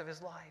the rest of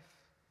his life.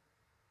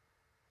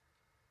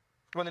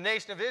 When the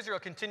nation of Israel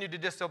continued to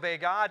disobey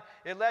God,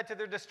 it led to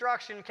their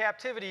destruction and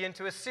captivity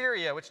into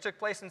Assyria, which took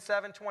place in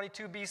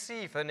 722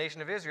 BC for the nation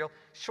of Israel,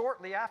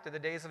 shortly after the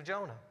days of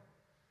Jonah.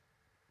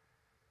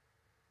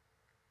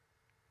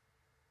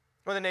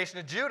 When the nation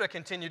of Judah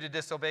continued to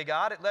disobey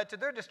God, it led to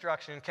their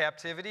destruction and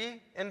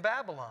captivity in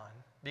Babylon,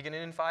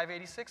 beginning in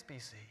 586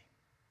 BC.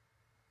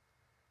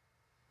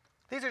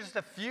 These are just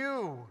a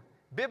few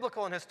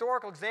biblical and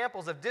historical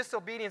examples of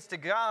disobedience to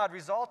God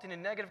resulting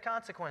in negative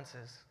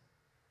consequences.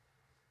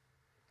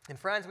 And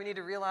friends, we need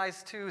to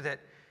realize too that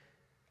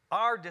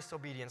our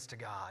disobedience to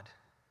God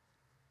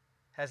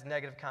has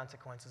negative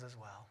consequences as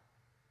well.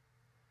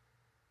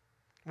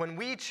 When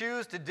we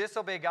choose to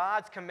disobey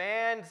God's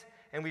commands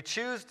and we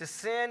choose to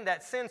sin,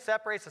 that sin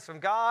separates us from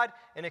God,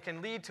 and it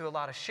can lead to a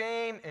lot of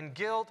shame and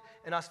guilt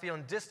and us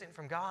feeling distant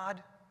from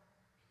God.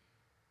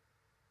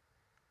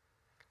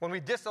 When we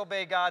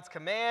disobey God's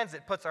commands,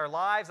 it puts our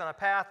lives on a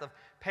path of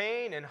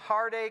pain and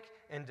heartache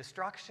and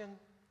destruction.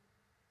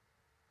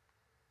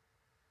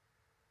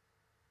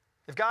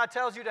 If God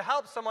tells you to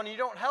help someone and you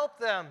don't help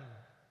them,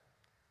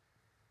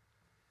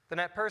 then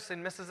that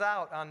person misses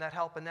out on that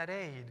help and that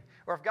aid.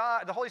 Or if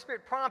the Holy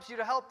Spirit prompts you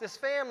to help this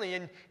family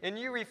and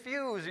you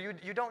refuse or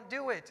you don't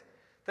do it,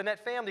 then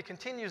that family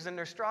continues in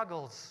their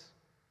struggles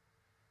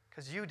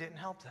because you didn't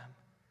help them.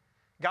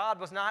 God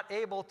was not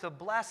able to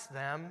bless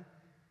them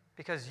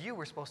because you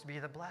were supposed to be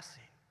the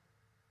blessing,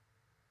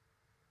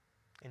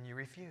 and you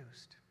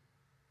refused.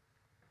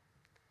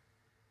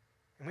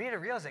 And we need to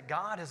realize that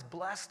God has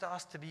blessed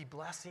us to be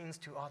blessings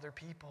to other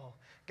people.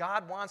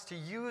 God wants to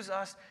use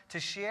us to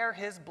share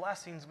His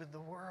blessings with the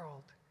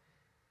world.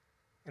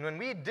 And when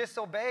we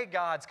disobey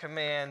God's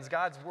commands,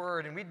 God's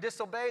word, and we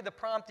disobey the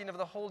prompting of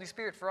the Holy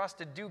Spirit for us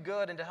to do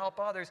good and to help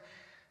others,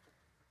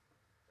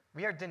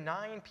 we are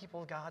denying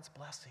people God's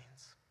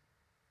blessings.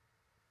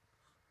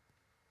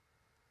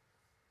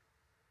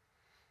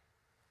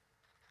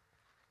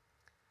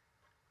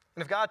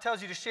 And if God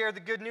tells you to share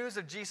the good news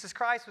of Jesus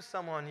Christ with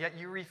someone, yet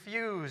you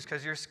refuse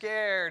because you're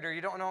scared or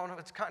you don't know,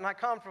 it's not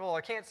comfortable or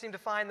can't seem to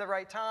find the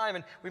right time,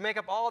 and we make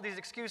up all these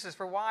excuses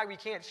for why we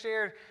can't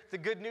share the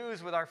good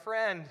news with our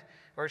friend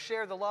or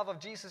share the love of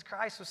Jesus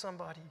Christ with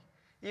somebody,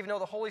 even though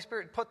the Holy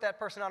Spirit put that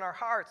person on our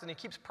hearts and He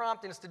keeps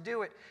prompting us to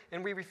do it,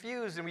 and we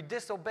refuse and we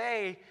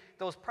disobey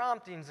those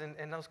promptings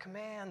and those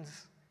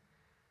commands.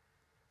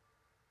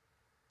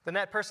 Then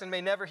that person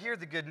may never hear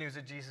the good news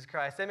of Jesus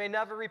Christ. They may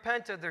never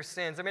repent of their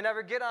sins. They may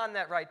never get on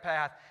that right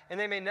path. And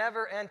they may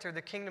never enter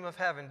the kingdom of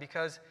heaven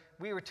because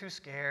we were too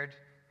scared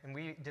and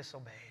we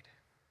disobeyed.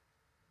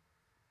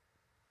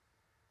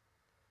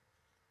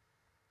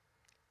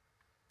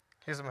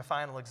 Here's my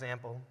final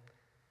example.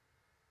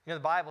 You know,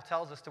 the Bible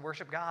tells us to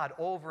worship God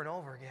over and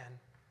over again.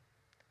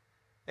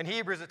 In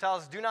Hebrews, it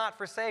tells us, do not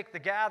forsake the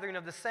gathering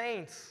of the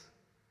saints.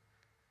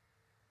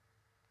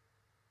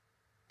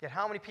 Yet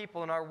how many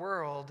people in our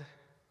world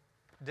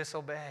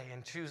disobey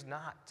and choose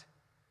not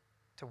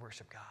to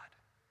worship God?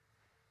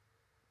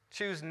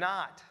 Choose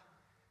not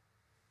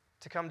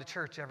to come to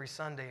church every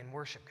Sunday and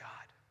worship God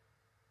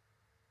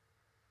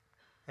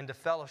and to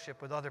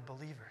fellowship with other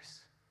believers.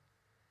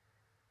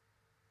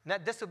 And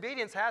that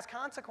disobedience has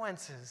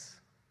consequences.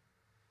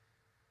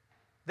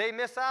 They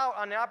miss out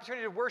on the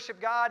opportunity to worship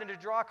God and to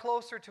draw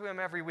closer to Him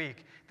every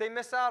week. They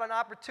miss out on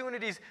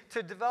opportunities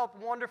to develop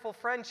wonderful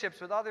friendships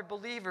with other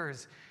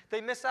believers.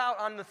 They miss out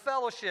on the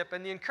fellowship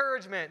and the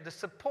encouragement, the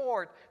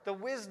support, the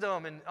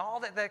wisdom, and all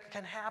that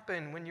can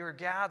happen when you're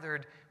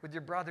gathered with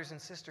your brothers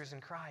and sisters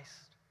in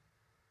Christ.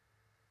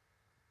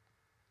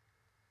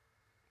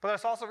 But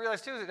let's also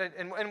realize, too,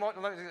 and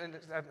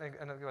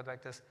I'll go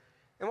back to this,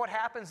 and what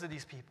happens to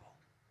these people?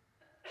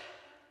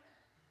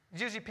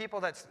 It's usually people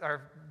that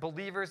are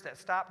believers that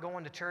stop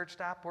going to church,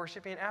 stop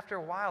worshiping. After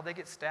a while, they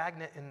get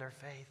stagnant in their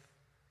faith.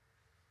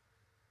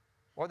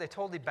 Or they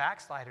totally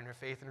backslide in their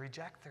faith and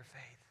reject their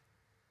faith.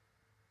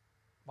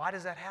 Why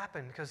does that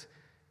happen? Because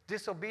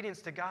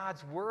disobedience to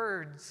God's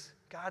words,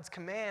 God's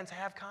commands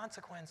have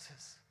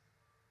consequences.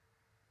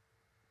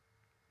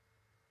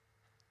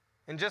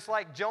 And just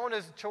like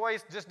Jonah's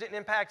choice just didn't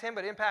impact him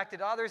but impacted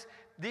others,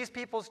 these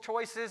people's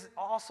choices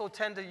also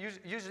tend to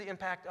usually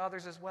impact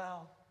others as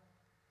well.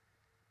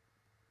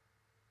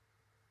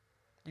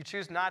 You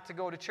choose not to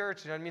go to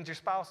church, and it means your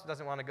spouse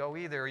doesn't want to go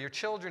either, or your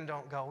children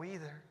don't go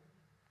either.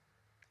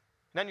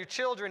 And then your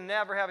children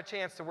never have a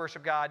chance to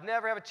worship God,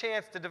 never have a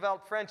chance to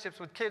develop friendships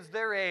with kids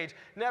their age,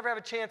 never have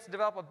a chance to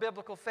develop a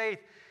biblical faith,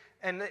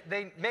 and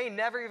they may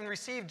never even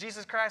receive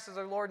Jesus Christ as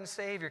their Lord and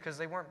Savior because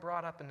they weren't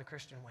brought up in the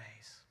Christian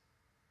ways.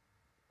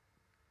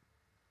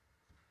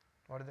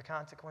 What are the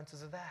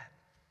consequences of that?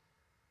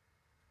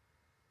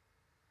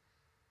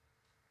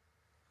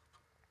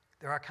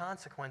 There are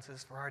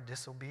consequences for our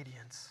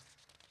disobedience.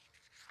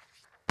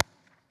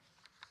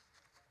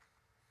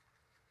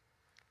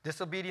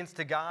 Disobedience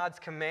to God's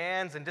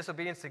commands and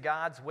disobedience to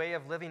God's way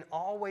of living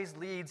always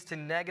leads to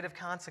negative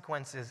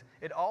consequences.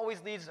 It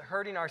always leads to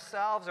hurting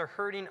ourselves or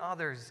hurting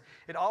others.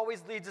 It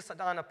always leads us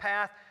on a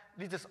path,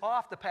 leads us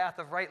off the path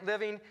of right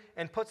living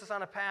and puts us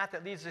on a path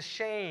that leads to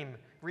shame,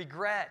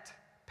 regret,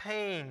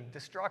 pain,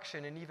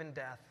 destruction, and even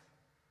death.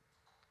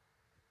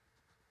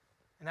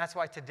 And that's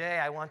why today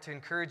I want to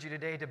encourage you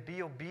today to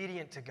be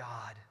obedient to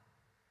God.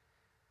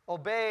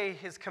 Obey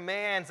His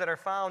commands that are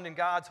found in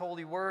God's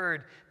holy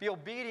word. Be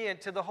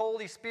obedient to the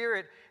Holy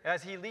Spirit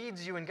as He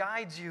leads you and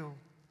guides you.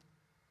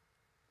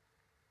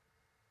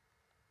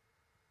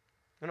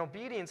 And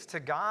obedience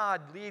to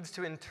God leads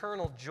to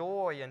internal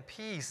joy and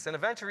peace and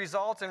eventually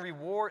results in the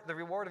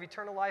reward of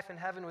eternal life in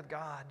heaven with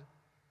God.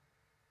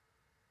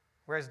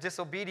 Whereas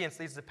disobedience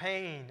leads to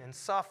pain and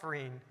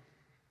suffering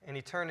and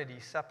eternity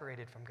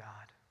separated from God.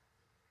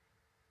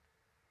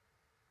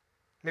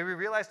 May we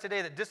realize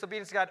today that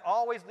disobedience to God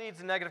always leads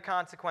to negative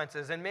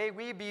consequences. And may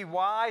we be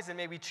wise and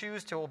may we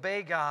choose to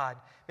obey God.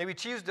 May we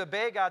choose to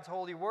obey God's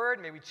holy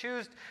word. May we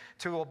choose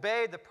to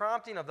obey the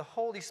prompting of the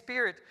Holy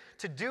Spirit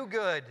to do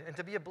good and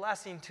to be a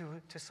blessing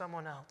to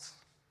someone else.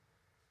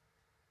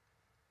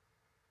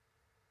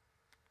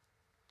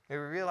 May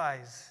we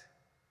realize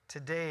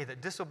today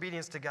that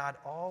disobedience to God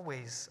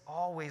always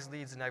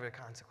leads to negative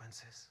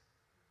consequences.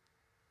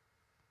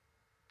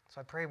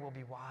 So I pray we'll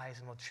be wise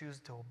and we'll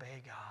choose to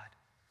obey God.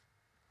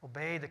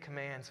 Obey the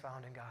commands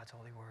found in God's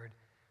holy word.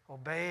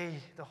 Obey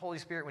the Holy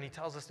Spirit when He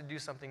tells us to do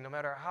something, no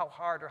matter how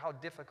hard or how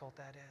difficult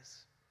that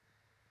is.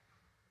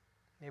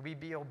 May we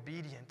be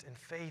obedient and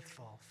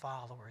faithful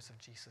followers of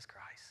Jesus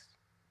Christ.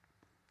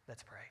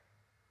 Let's pray.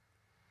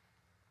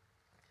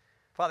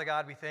 Father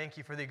God, we thank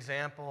You for the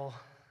example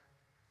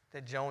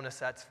that Jonah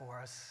sets for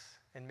us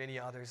and many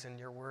others in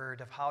Your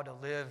word of how to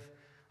live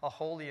a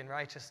holy and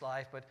righteous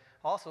life, but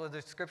also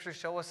the scriptures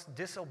show us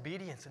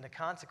disobedience and the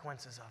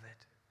consequences of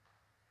it.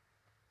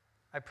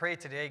 I pray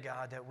today,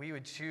 God, that we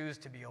would choose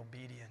to be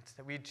obedient,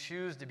 that we'd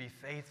choose to be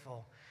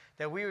faithful,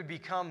 that we would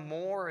become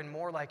more and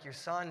more like Your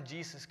Son,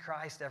 Jesus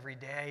Christ, every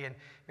day, and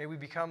may we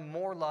become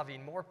more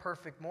loving, more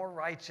perfect, more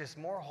righteous,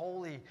 more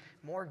holy,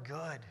 more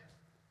good.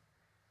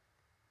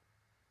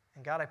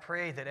 And God, I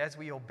pray that as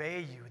we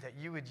obey You, that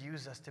You would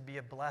use us to be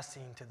a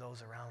blessing to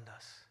those around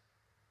us.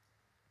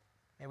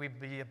 May we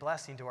be a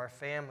blessing to our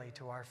family,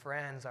 to our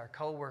friends, our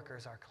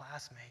coworkers, our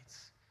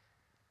classmates.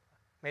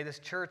 May this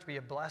church be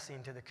a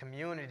blessing to the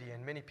community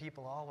and many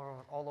people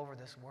all over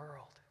this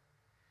world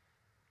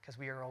because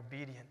we are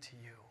obedient to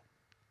You.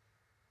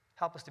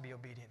 Help us to be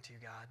obedient to You,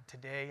 God,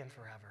 today and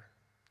forever.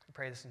 We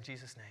pray this in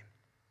Jesus' name.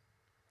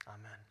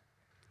 Amen.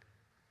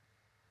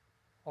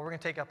 Well, we're going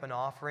to take up an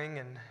offering,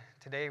 and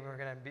today we're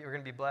going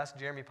to be blessed.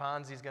 Jeremy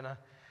Ponzi is going to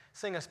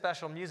sing a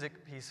special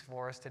music piece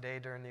for us today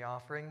during the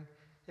offering.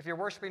 If you're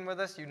worshiping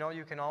with us, you know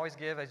you can always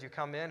give as you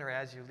come in or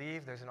as you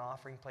leave. There's an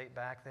offering plate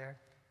back there.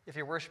 If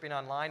you're worshiping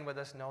online with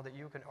us, know that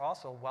you can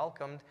also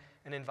welcomed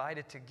and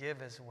invited to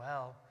give as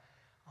well.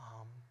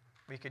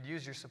 We could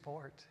use your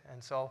support.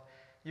 And so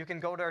you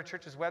can go to our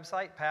church's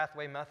website,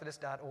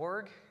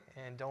 pathwaymethodist.org,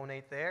 and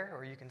donate there,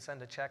 or you can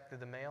send a check through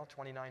the mail,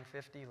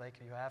 2950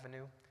 Lakeview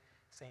Avenue,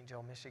 St.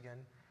 Joe, Michigan.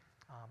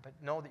 But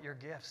know that your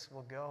gifts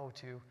will go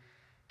to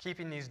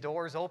keeping these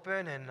doors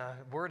open and the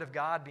Word of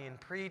God being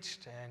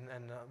preached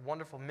and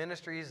wonderful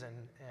ministries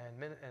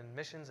and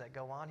missions that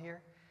go on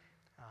here.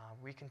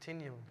 We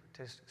continue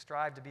to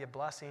strive to be a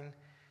blessing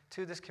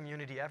to this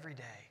community every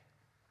day.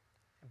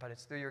 But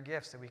it's through your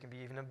gifts that we can be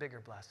even a bigger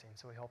blessing.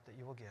 So we hope that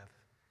you will give.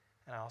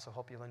 And I also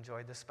hope you'll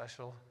enjoy this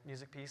special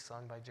music piece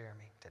sung by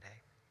Jeremy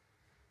today.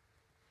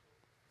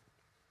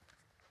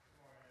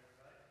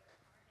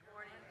 Good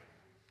morning.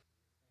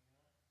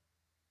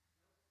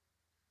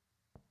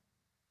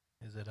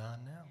 Is it on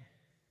now?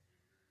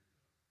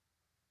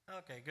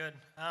 Okay, good.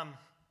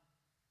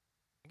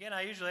 Again,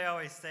 I usually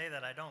always say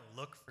that I don't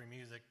look for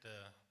music to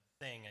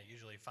sing. It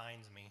usually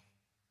finds me.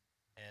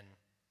 And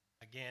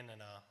again,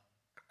 in a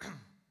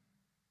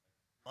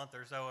month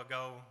or so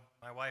ago,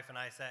 my wife and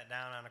I sat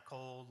down on a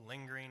cold,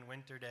 lingering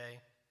winter day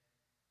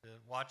to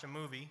watch a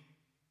movie,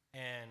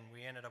 and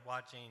we ended up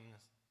watching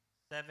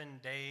 7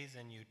 Days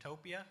in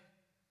Utopia,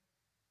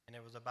 and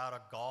it was about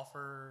a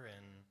golfer,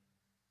 and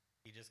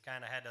he just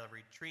kind of had to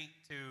retreat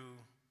to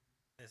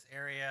this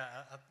area.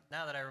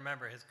 Now that I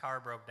remember, his car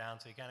broke down,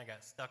 so he kind of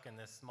got stuck in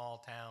this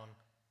small town.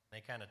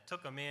 They kind of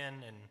took him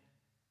in, and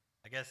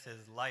I guess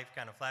his life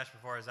kind of flashed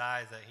before his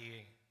eyes that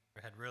he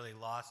had really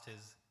lost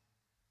his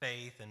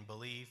faith and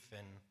belief,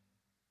 and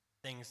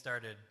things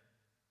started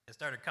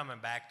coming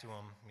back to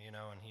him, you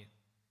know. And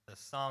the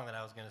song that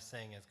I was going to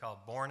sing is called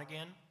 "Born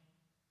Again"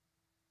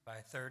 by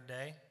Third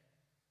Day.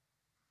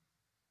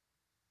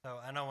 So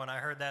I know when I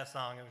heard that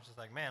song, it was just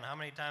like, man, how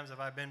many times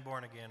have I been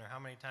born again, or how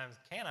many times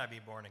can I be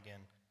born again?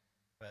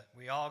 But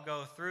we all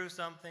go through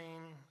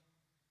something,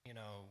 you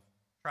know,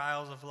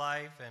 trials of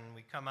life, and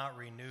we come out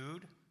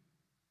renewed.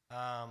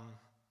 The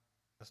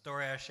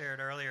story I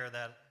shared earlier,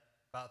 that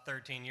about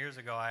 13 years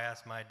ago, I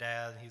asked my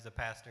dad, he's a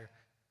pastor,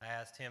 I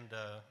asked him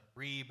to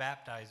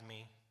re-baptize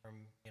me from,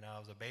 you know, I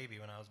was a baby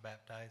when I was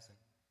baptized. And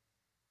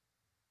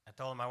I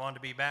told him I wanted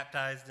to be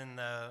baptized in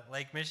the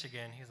Lake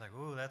Michigan. He's like,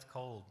 ooh, that's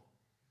cold.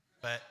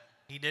 But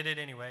he did it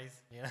anyways,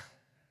 you know.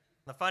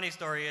 The funny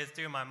story is,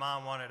 too, my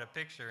mom wanted a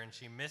picture, and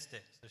she missed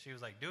it. So she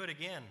was like, do it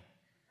again.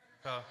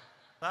 So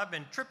I've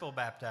been triple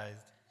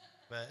baptized.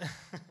 But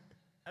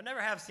I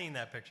never have seen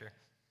that picture.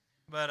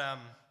 But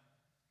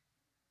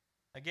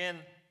again,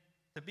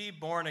 to be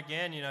born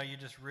again, you know, you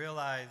just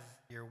realize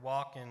you're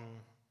walk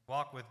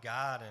with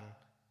God, and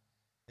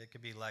it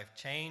could be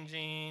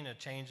life-changing, a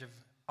change of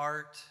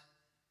heart.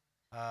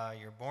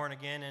 You're born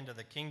again into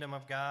the kingdom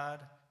of God.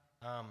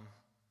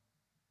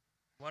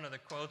 One of the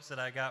quotes that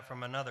I got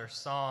from another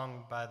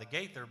song by the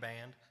Gaither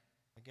Band,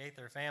 the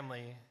Gaither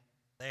family,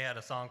 they had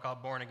a song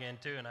called Born Again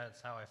too, and that's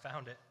how I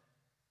found it.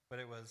 But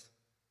it was,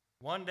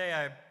 one day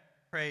I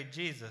prayed,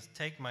 Jesus,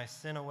 take my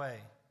sin away.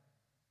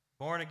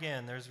 Born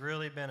again, there's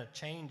really been a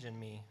change in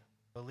me.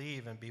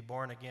 Believe and be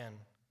born again.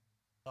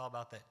 It's all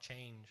about that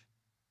change.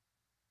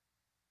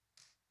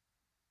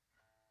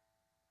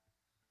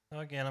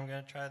 So again, I'm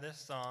going to try this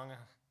song.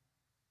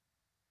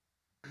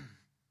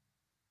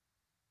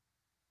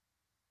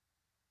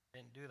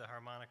 Didn't do the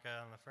harmonica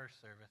on the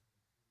first service.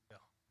 Go.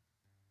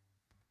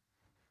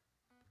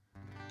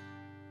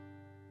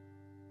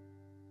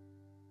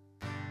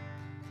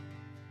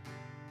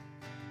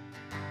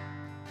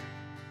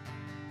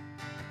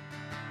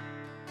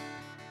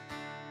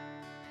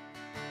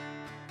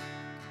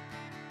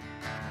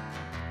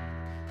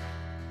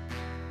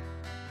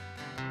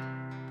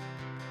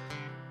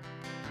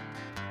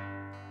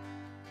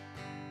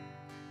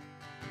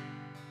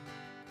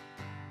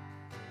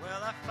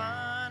 Well, I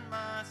find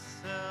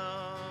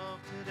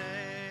myself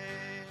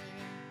today,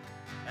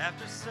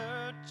 after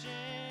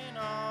searching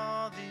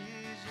all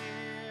these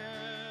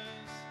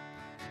years,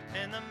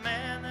 and the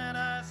man that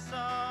I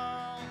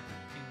saw,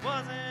 he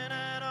wasn't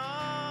at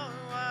all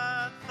who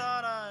I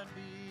thought I'd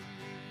be.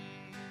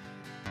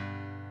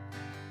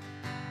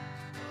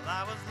 Well,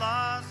 I was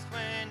lost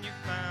when you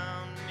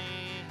found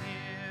me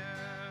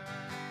here,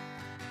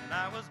 and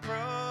I was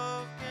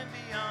broken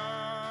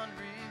beyond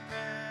repair.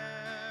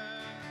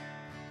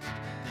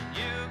 Then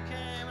you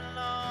came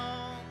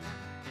along,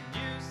 and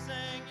you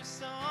sang your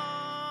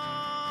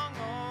song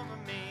over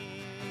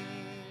me.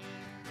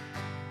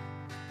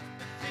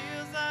 It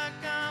feels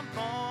like I'm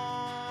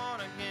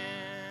born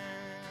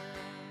again.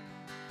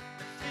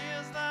 It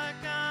feels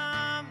like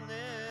I'm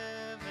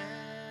living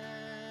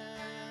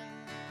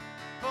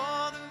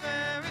for the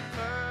very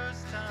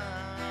first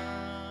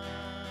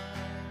time.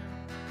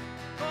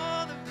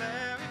 For the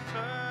very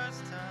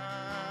first time.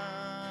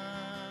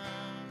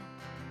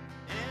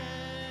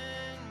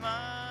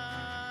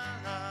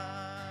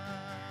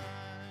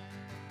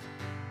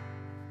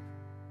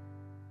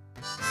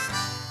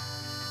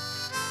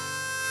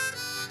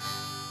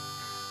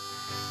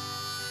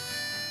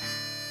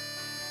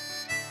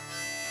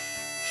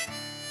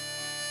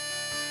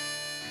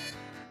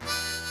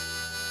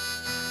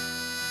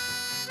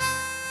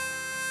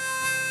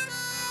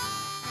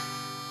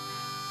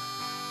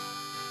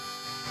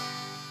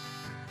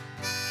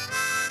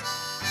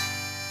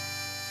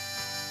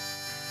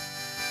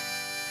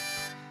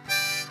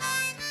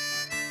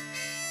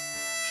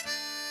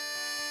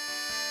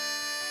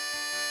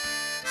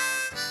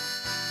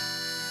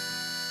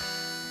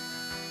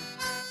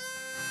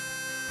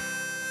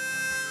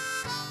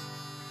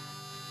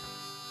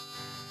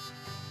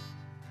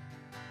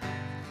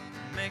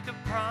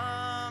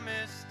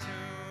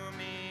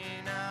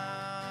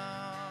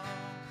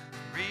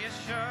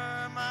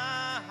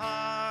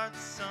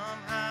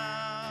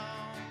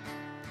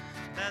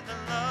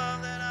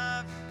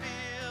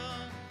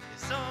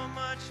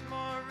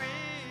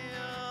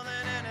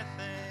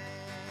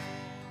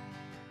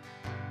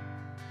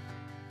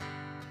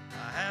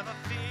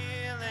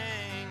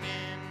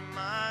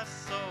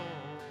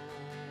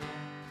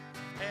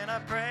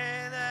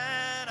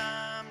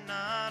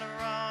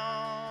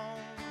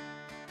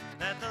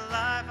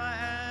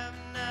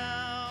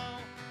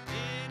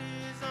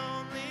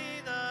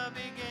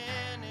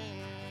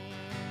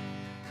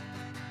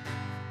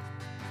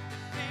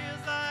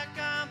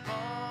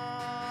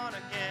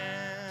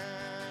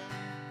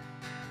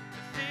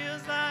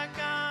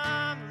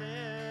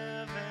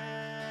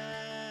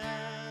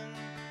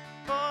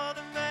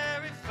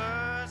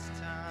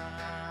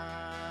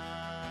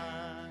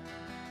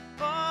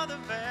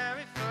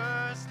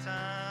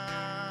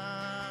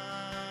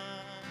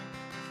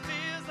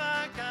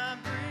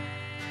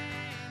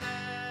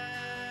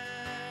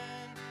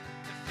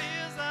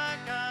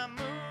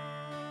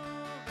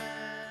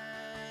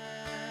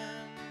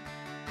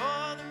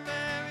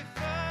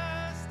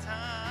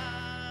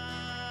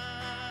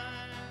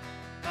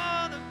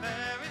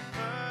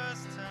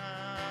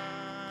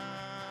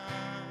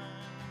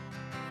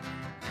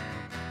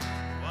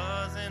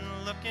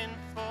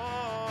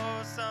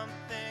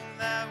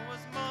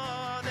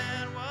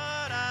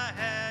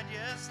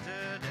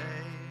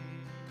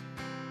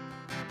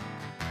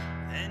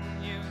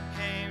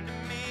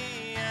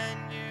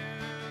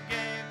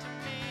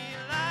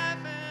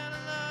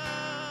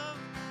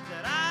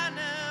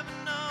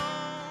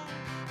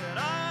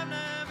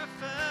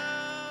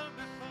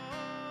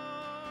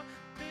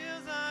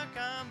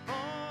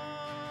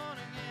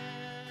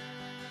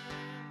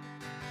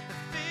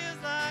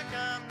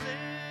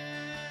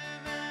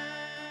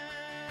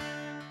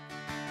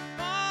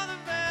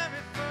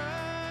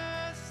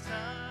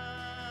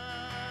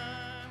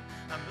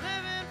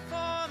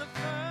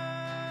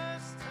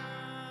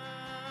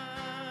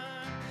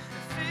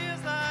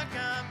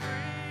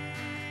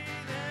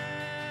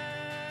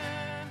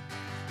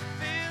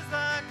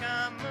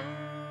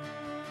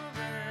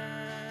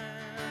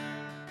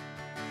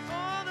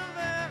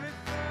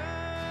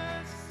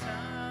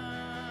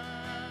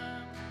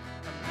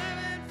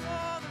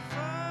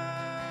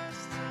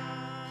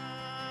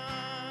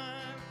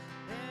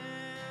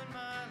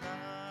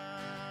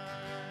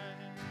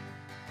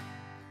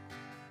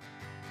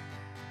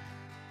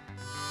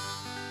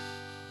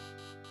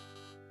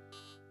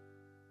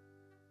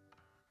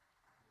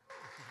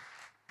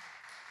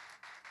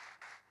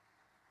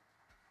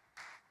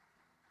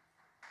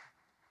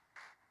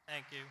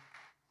 Thank you.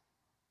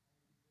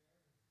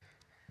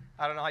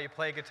 I don't know how you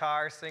play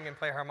guitar, sing, and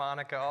play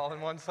harmonica all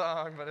in one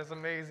song, but it's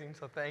amazing.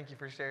 So thank you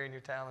for sharing your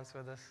talents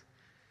with us.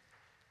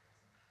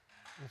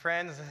 And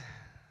friends,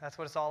 that's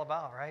what it's all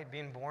about, right?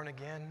 Being born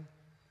again.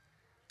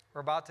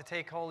 We're about to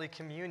take Holy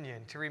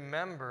Communion to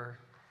remember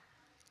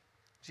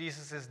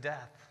Jesus'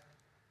 death.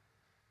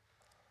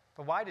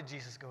 But why did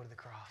Jesus go to the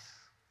cross?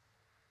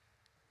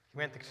 He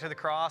went to the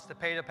cross to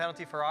pay the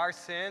penalty for our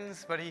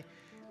sins, but he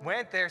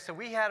went there so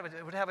we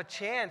would have a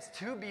chance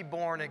to be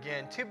born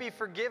again, to be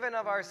forgiven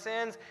of our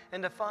sins,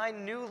 and to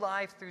find new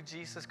life through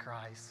Jesus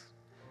Christ.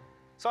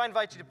 So I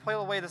invite you to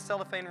peel away the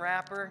cellophane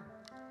wrapper,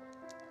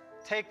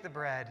 take the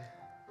bread,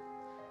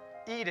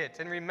 eat it,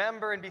 and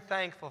remember and be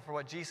thankful for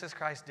what Jesus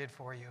Christ did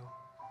for you.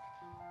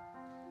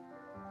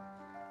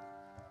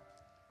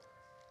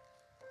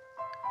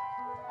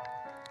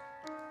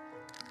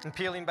 And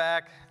peeling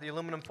back the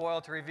aluminum foil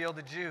to reveal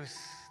the juice.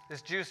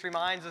 This juice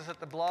reminds us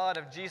that the blood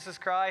of Jesus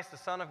Christ, the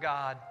Son of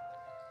God,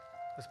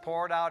 was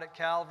poured out at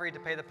Calvary to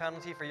pay the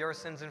penalty for your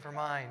sins and for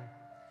mine.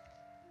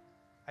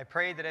 I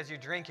pray that as you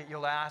drink it,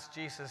 you'll ask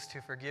Jesus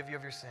to forgive you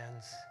of your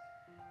sins,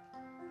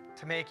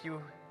 to make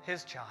you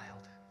his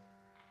child.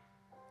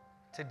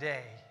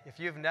 Today, if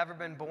you've never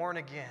been born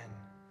again,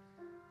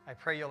 I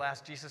pray you'll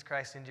ask Jesus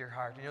Christ into your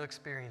heart, and you'll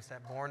experience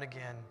that born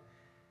again,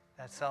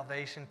 that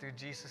salvation through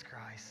Jesus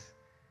Christ,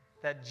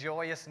 that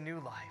joyous new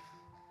life.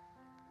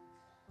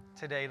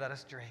 Today, let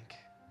us drink,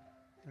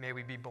 and may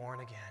we be born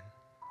again.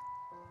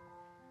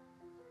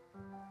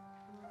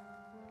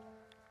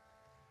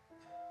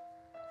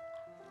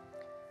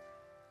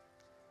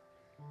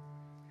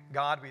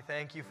 God, we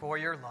thank you for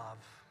your love.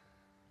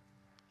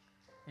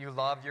 You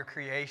love your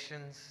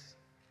creations.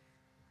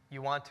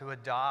 You want to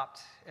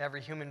adopt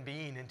every human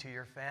being into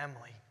your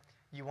family.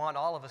 You want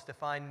all of us to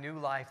find new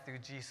life through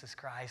Jesus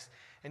Christ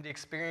and to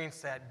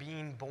experience that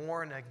being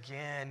born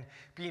again,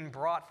 being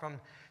brought from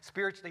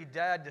spiritually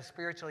dead to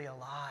spiritually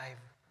alive.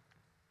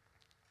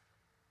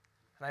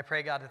 And I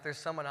pray, God, that there's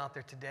someone out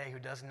there today who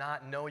does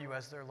not know you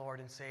as their Lord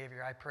and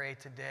Savior. I pray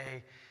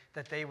today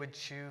that they would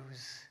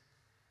choose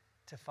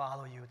to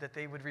follow you, that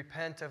they would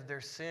repent of their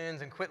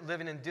sins and quit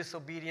living in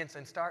disobedience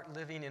and start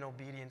living in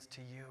obedience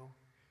to you.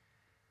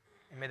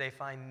 And may they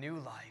find new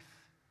life,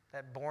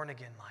 that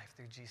born-again life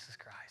through Jesus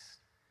Christ.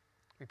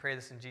 We pray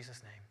this in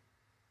Jesus' name.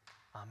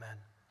 Amen.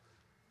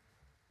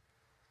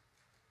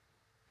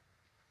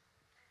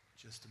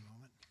 Just a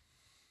moment.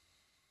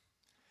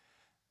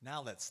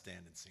 Now let's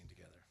stand and sing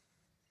together.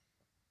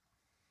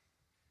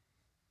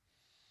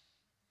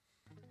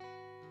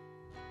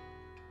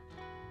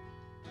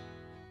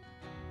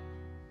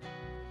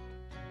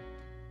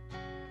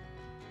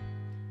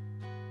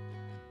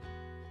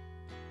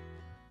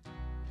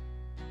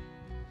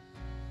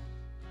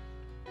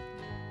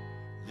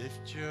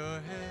 Lift your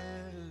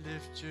head,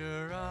 lift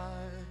your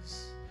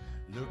eyes,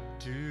 look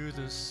to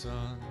the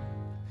sun.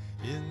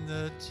 In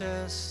the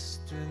test,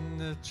 in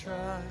the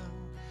trial,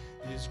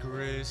 His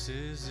grace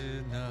is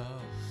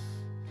enough.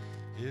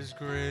 His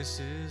grace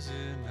is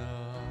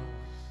enough.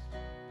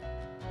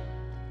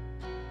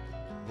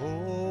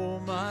 Oh,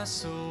 my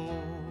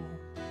soul,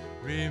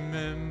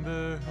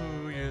 remember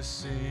who you're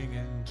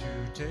singing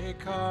to.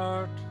 Take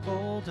heart,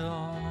 hold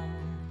on.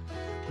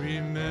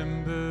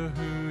 Remember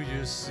who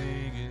you're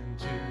singing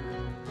to.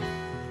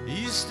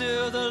 He's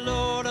still the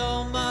Lord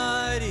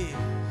Almighty.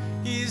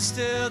 He's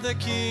still the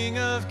King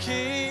of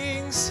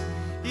Kings.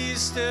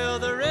 He's still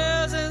the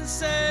risen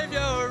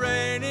Savior,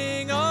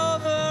 reigning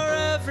over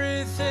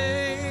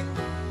everything.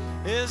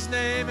 His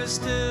name is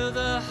still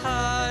the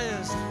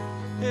highest.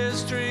 His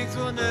strength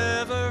will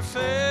never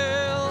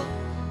fail.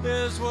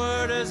 His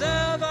word is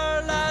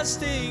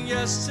everlasting,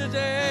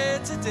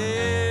 yesterday,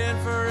 today, and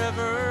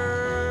forever.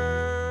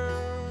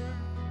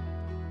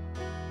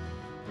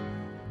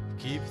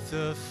 Keep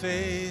the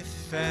faith,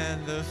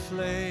 fan the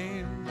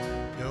flame.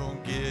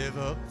 Don't give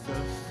up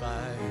the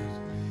fight.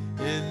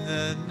 In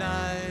the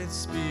night,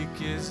 speak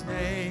His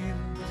name.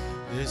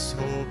 This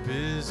hope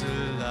is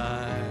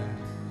alive.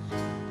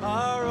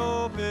 Our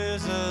hope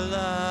is alive.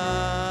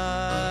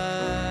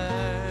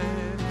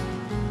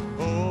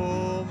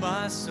 Oh,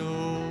 my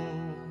soul,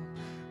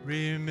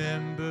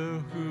 remember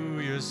who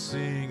you're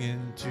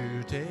singing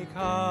to. Take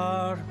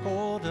heart,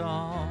 hold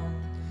on.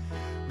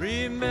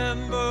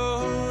 Remember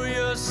who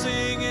you're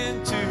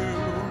singing to.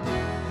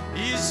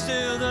 He's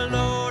still the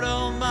Lord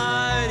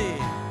Almighty.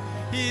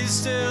 He's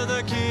still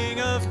the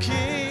King of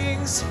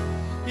Kings.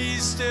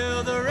 He's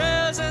still the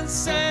risen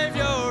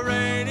Savior,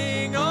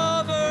 reigning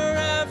over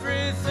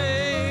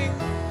everything.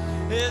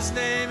 His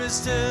name is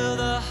still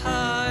the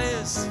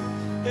highest.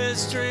 His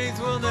strength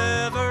will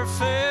never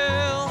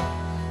fail.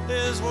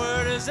 His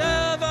word is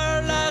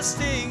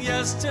everlasting,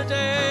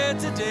 yesterday,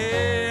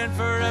 today, and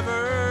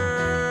forever.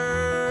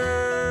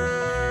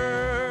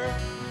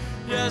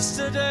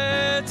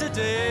 Yesterday,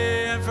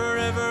 today, and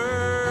forever.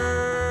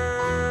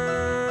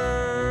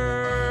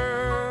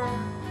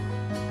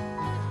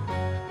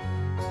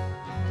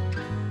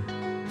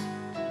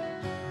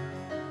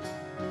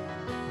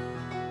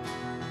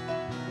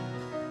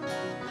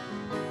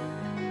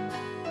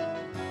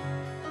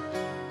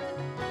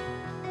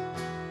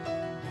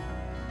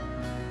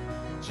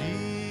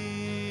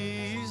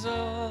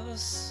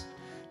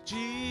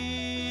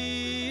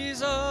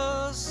 Jesus,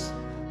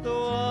 the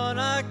one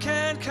I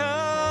can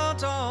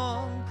count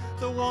on,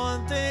 the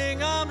one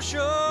thing I'm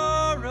sure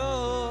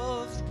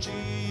of.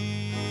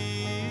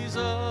 Jesus,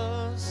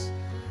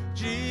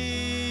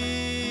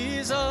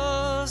 Jesus,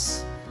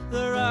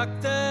 the rock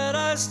that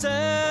I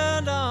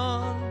stand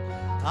on,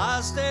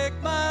 I stake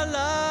my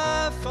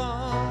life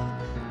on.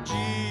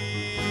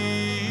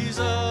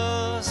 Jesus,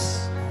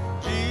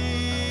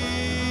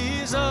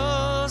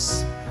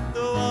 Jesus,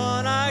 the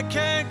one I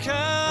can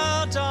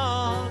count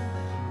on,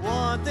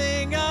 one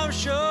thing I'm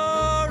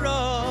sure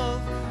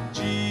of.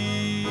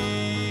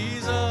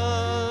 Jesus,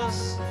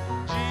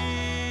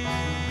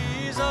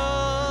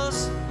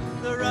 Jesus,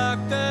 the rock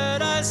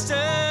that I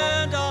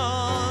stand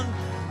on,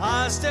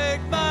 I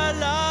stake my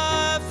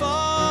life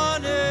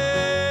on Him.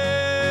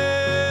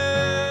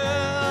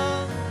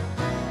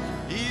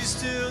 He's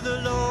still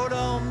the Lord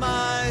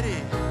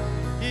Almighty,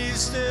 He's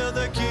still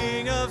the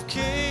King of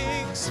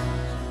Kings,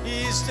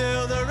 He's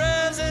still the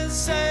risen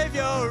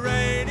Savior,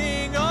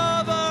 reigning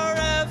over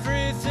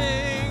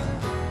everything.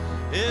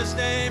 His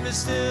name is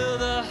still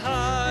the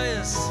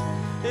highest,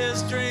 His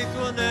strength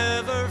will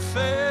never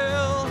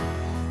fail.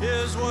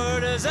 His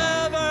word is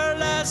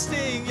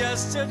everlasting,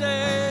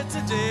 yesterday,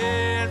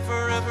 today, and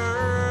forever.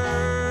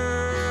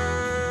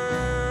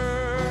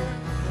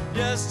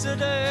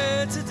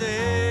 Yesterday,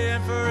 today,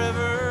 and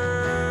forever.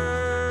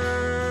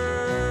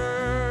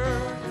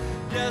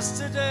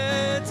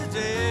 Yesterday,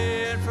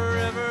 today, and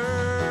forever.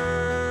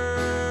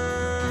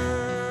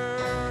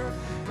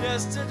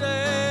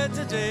 Yesterday,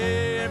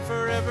 today, and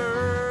forever.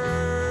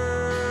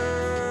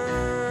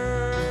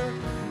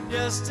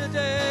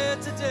 Yesterday,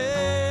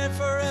 today, and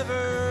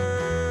forever.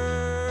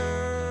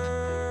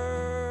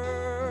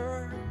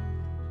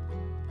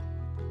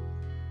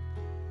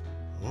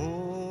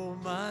 Oh,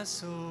 my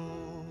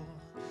soul,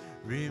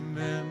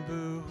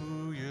 remember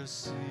who you're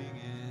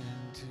singing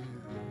to.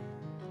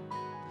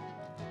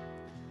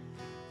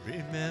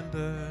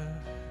 Remember,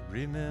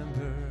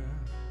 remember,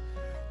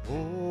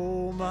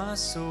 oh, my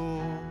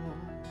soul,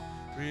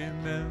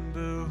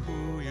 remember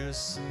who you're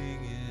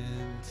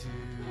singing to.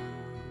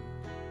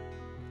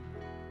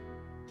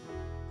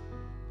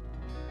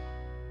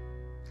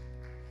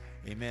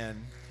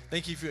 Amen.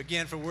 Thank you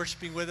again for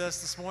worshiping with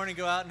us this morning.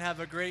 Go out and have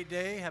a great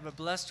day. Have a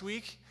blessed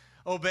week.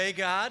 Obey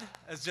God.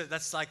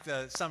 That's like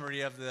the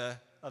summary of the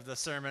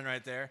sermon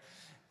right there.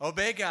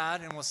 Obey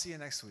God, and we'll see you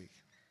next week.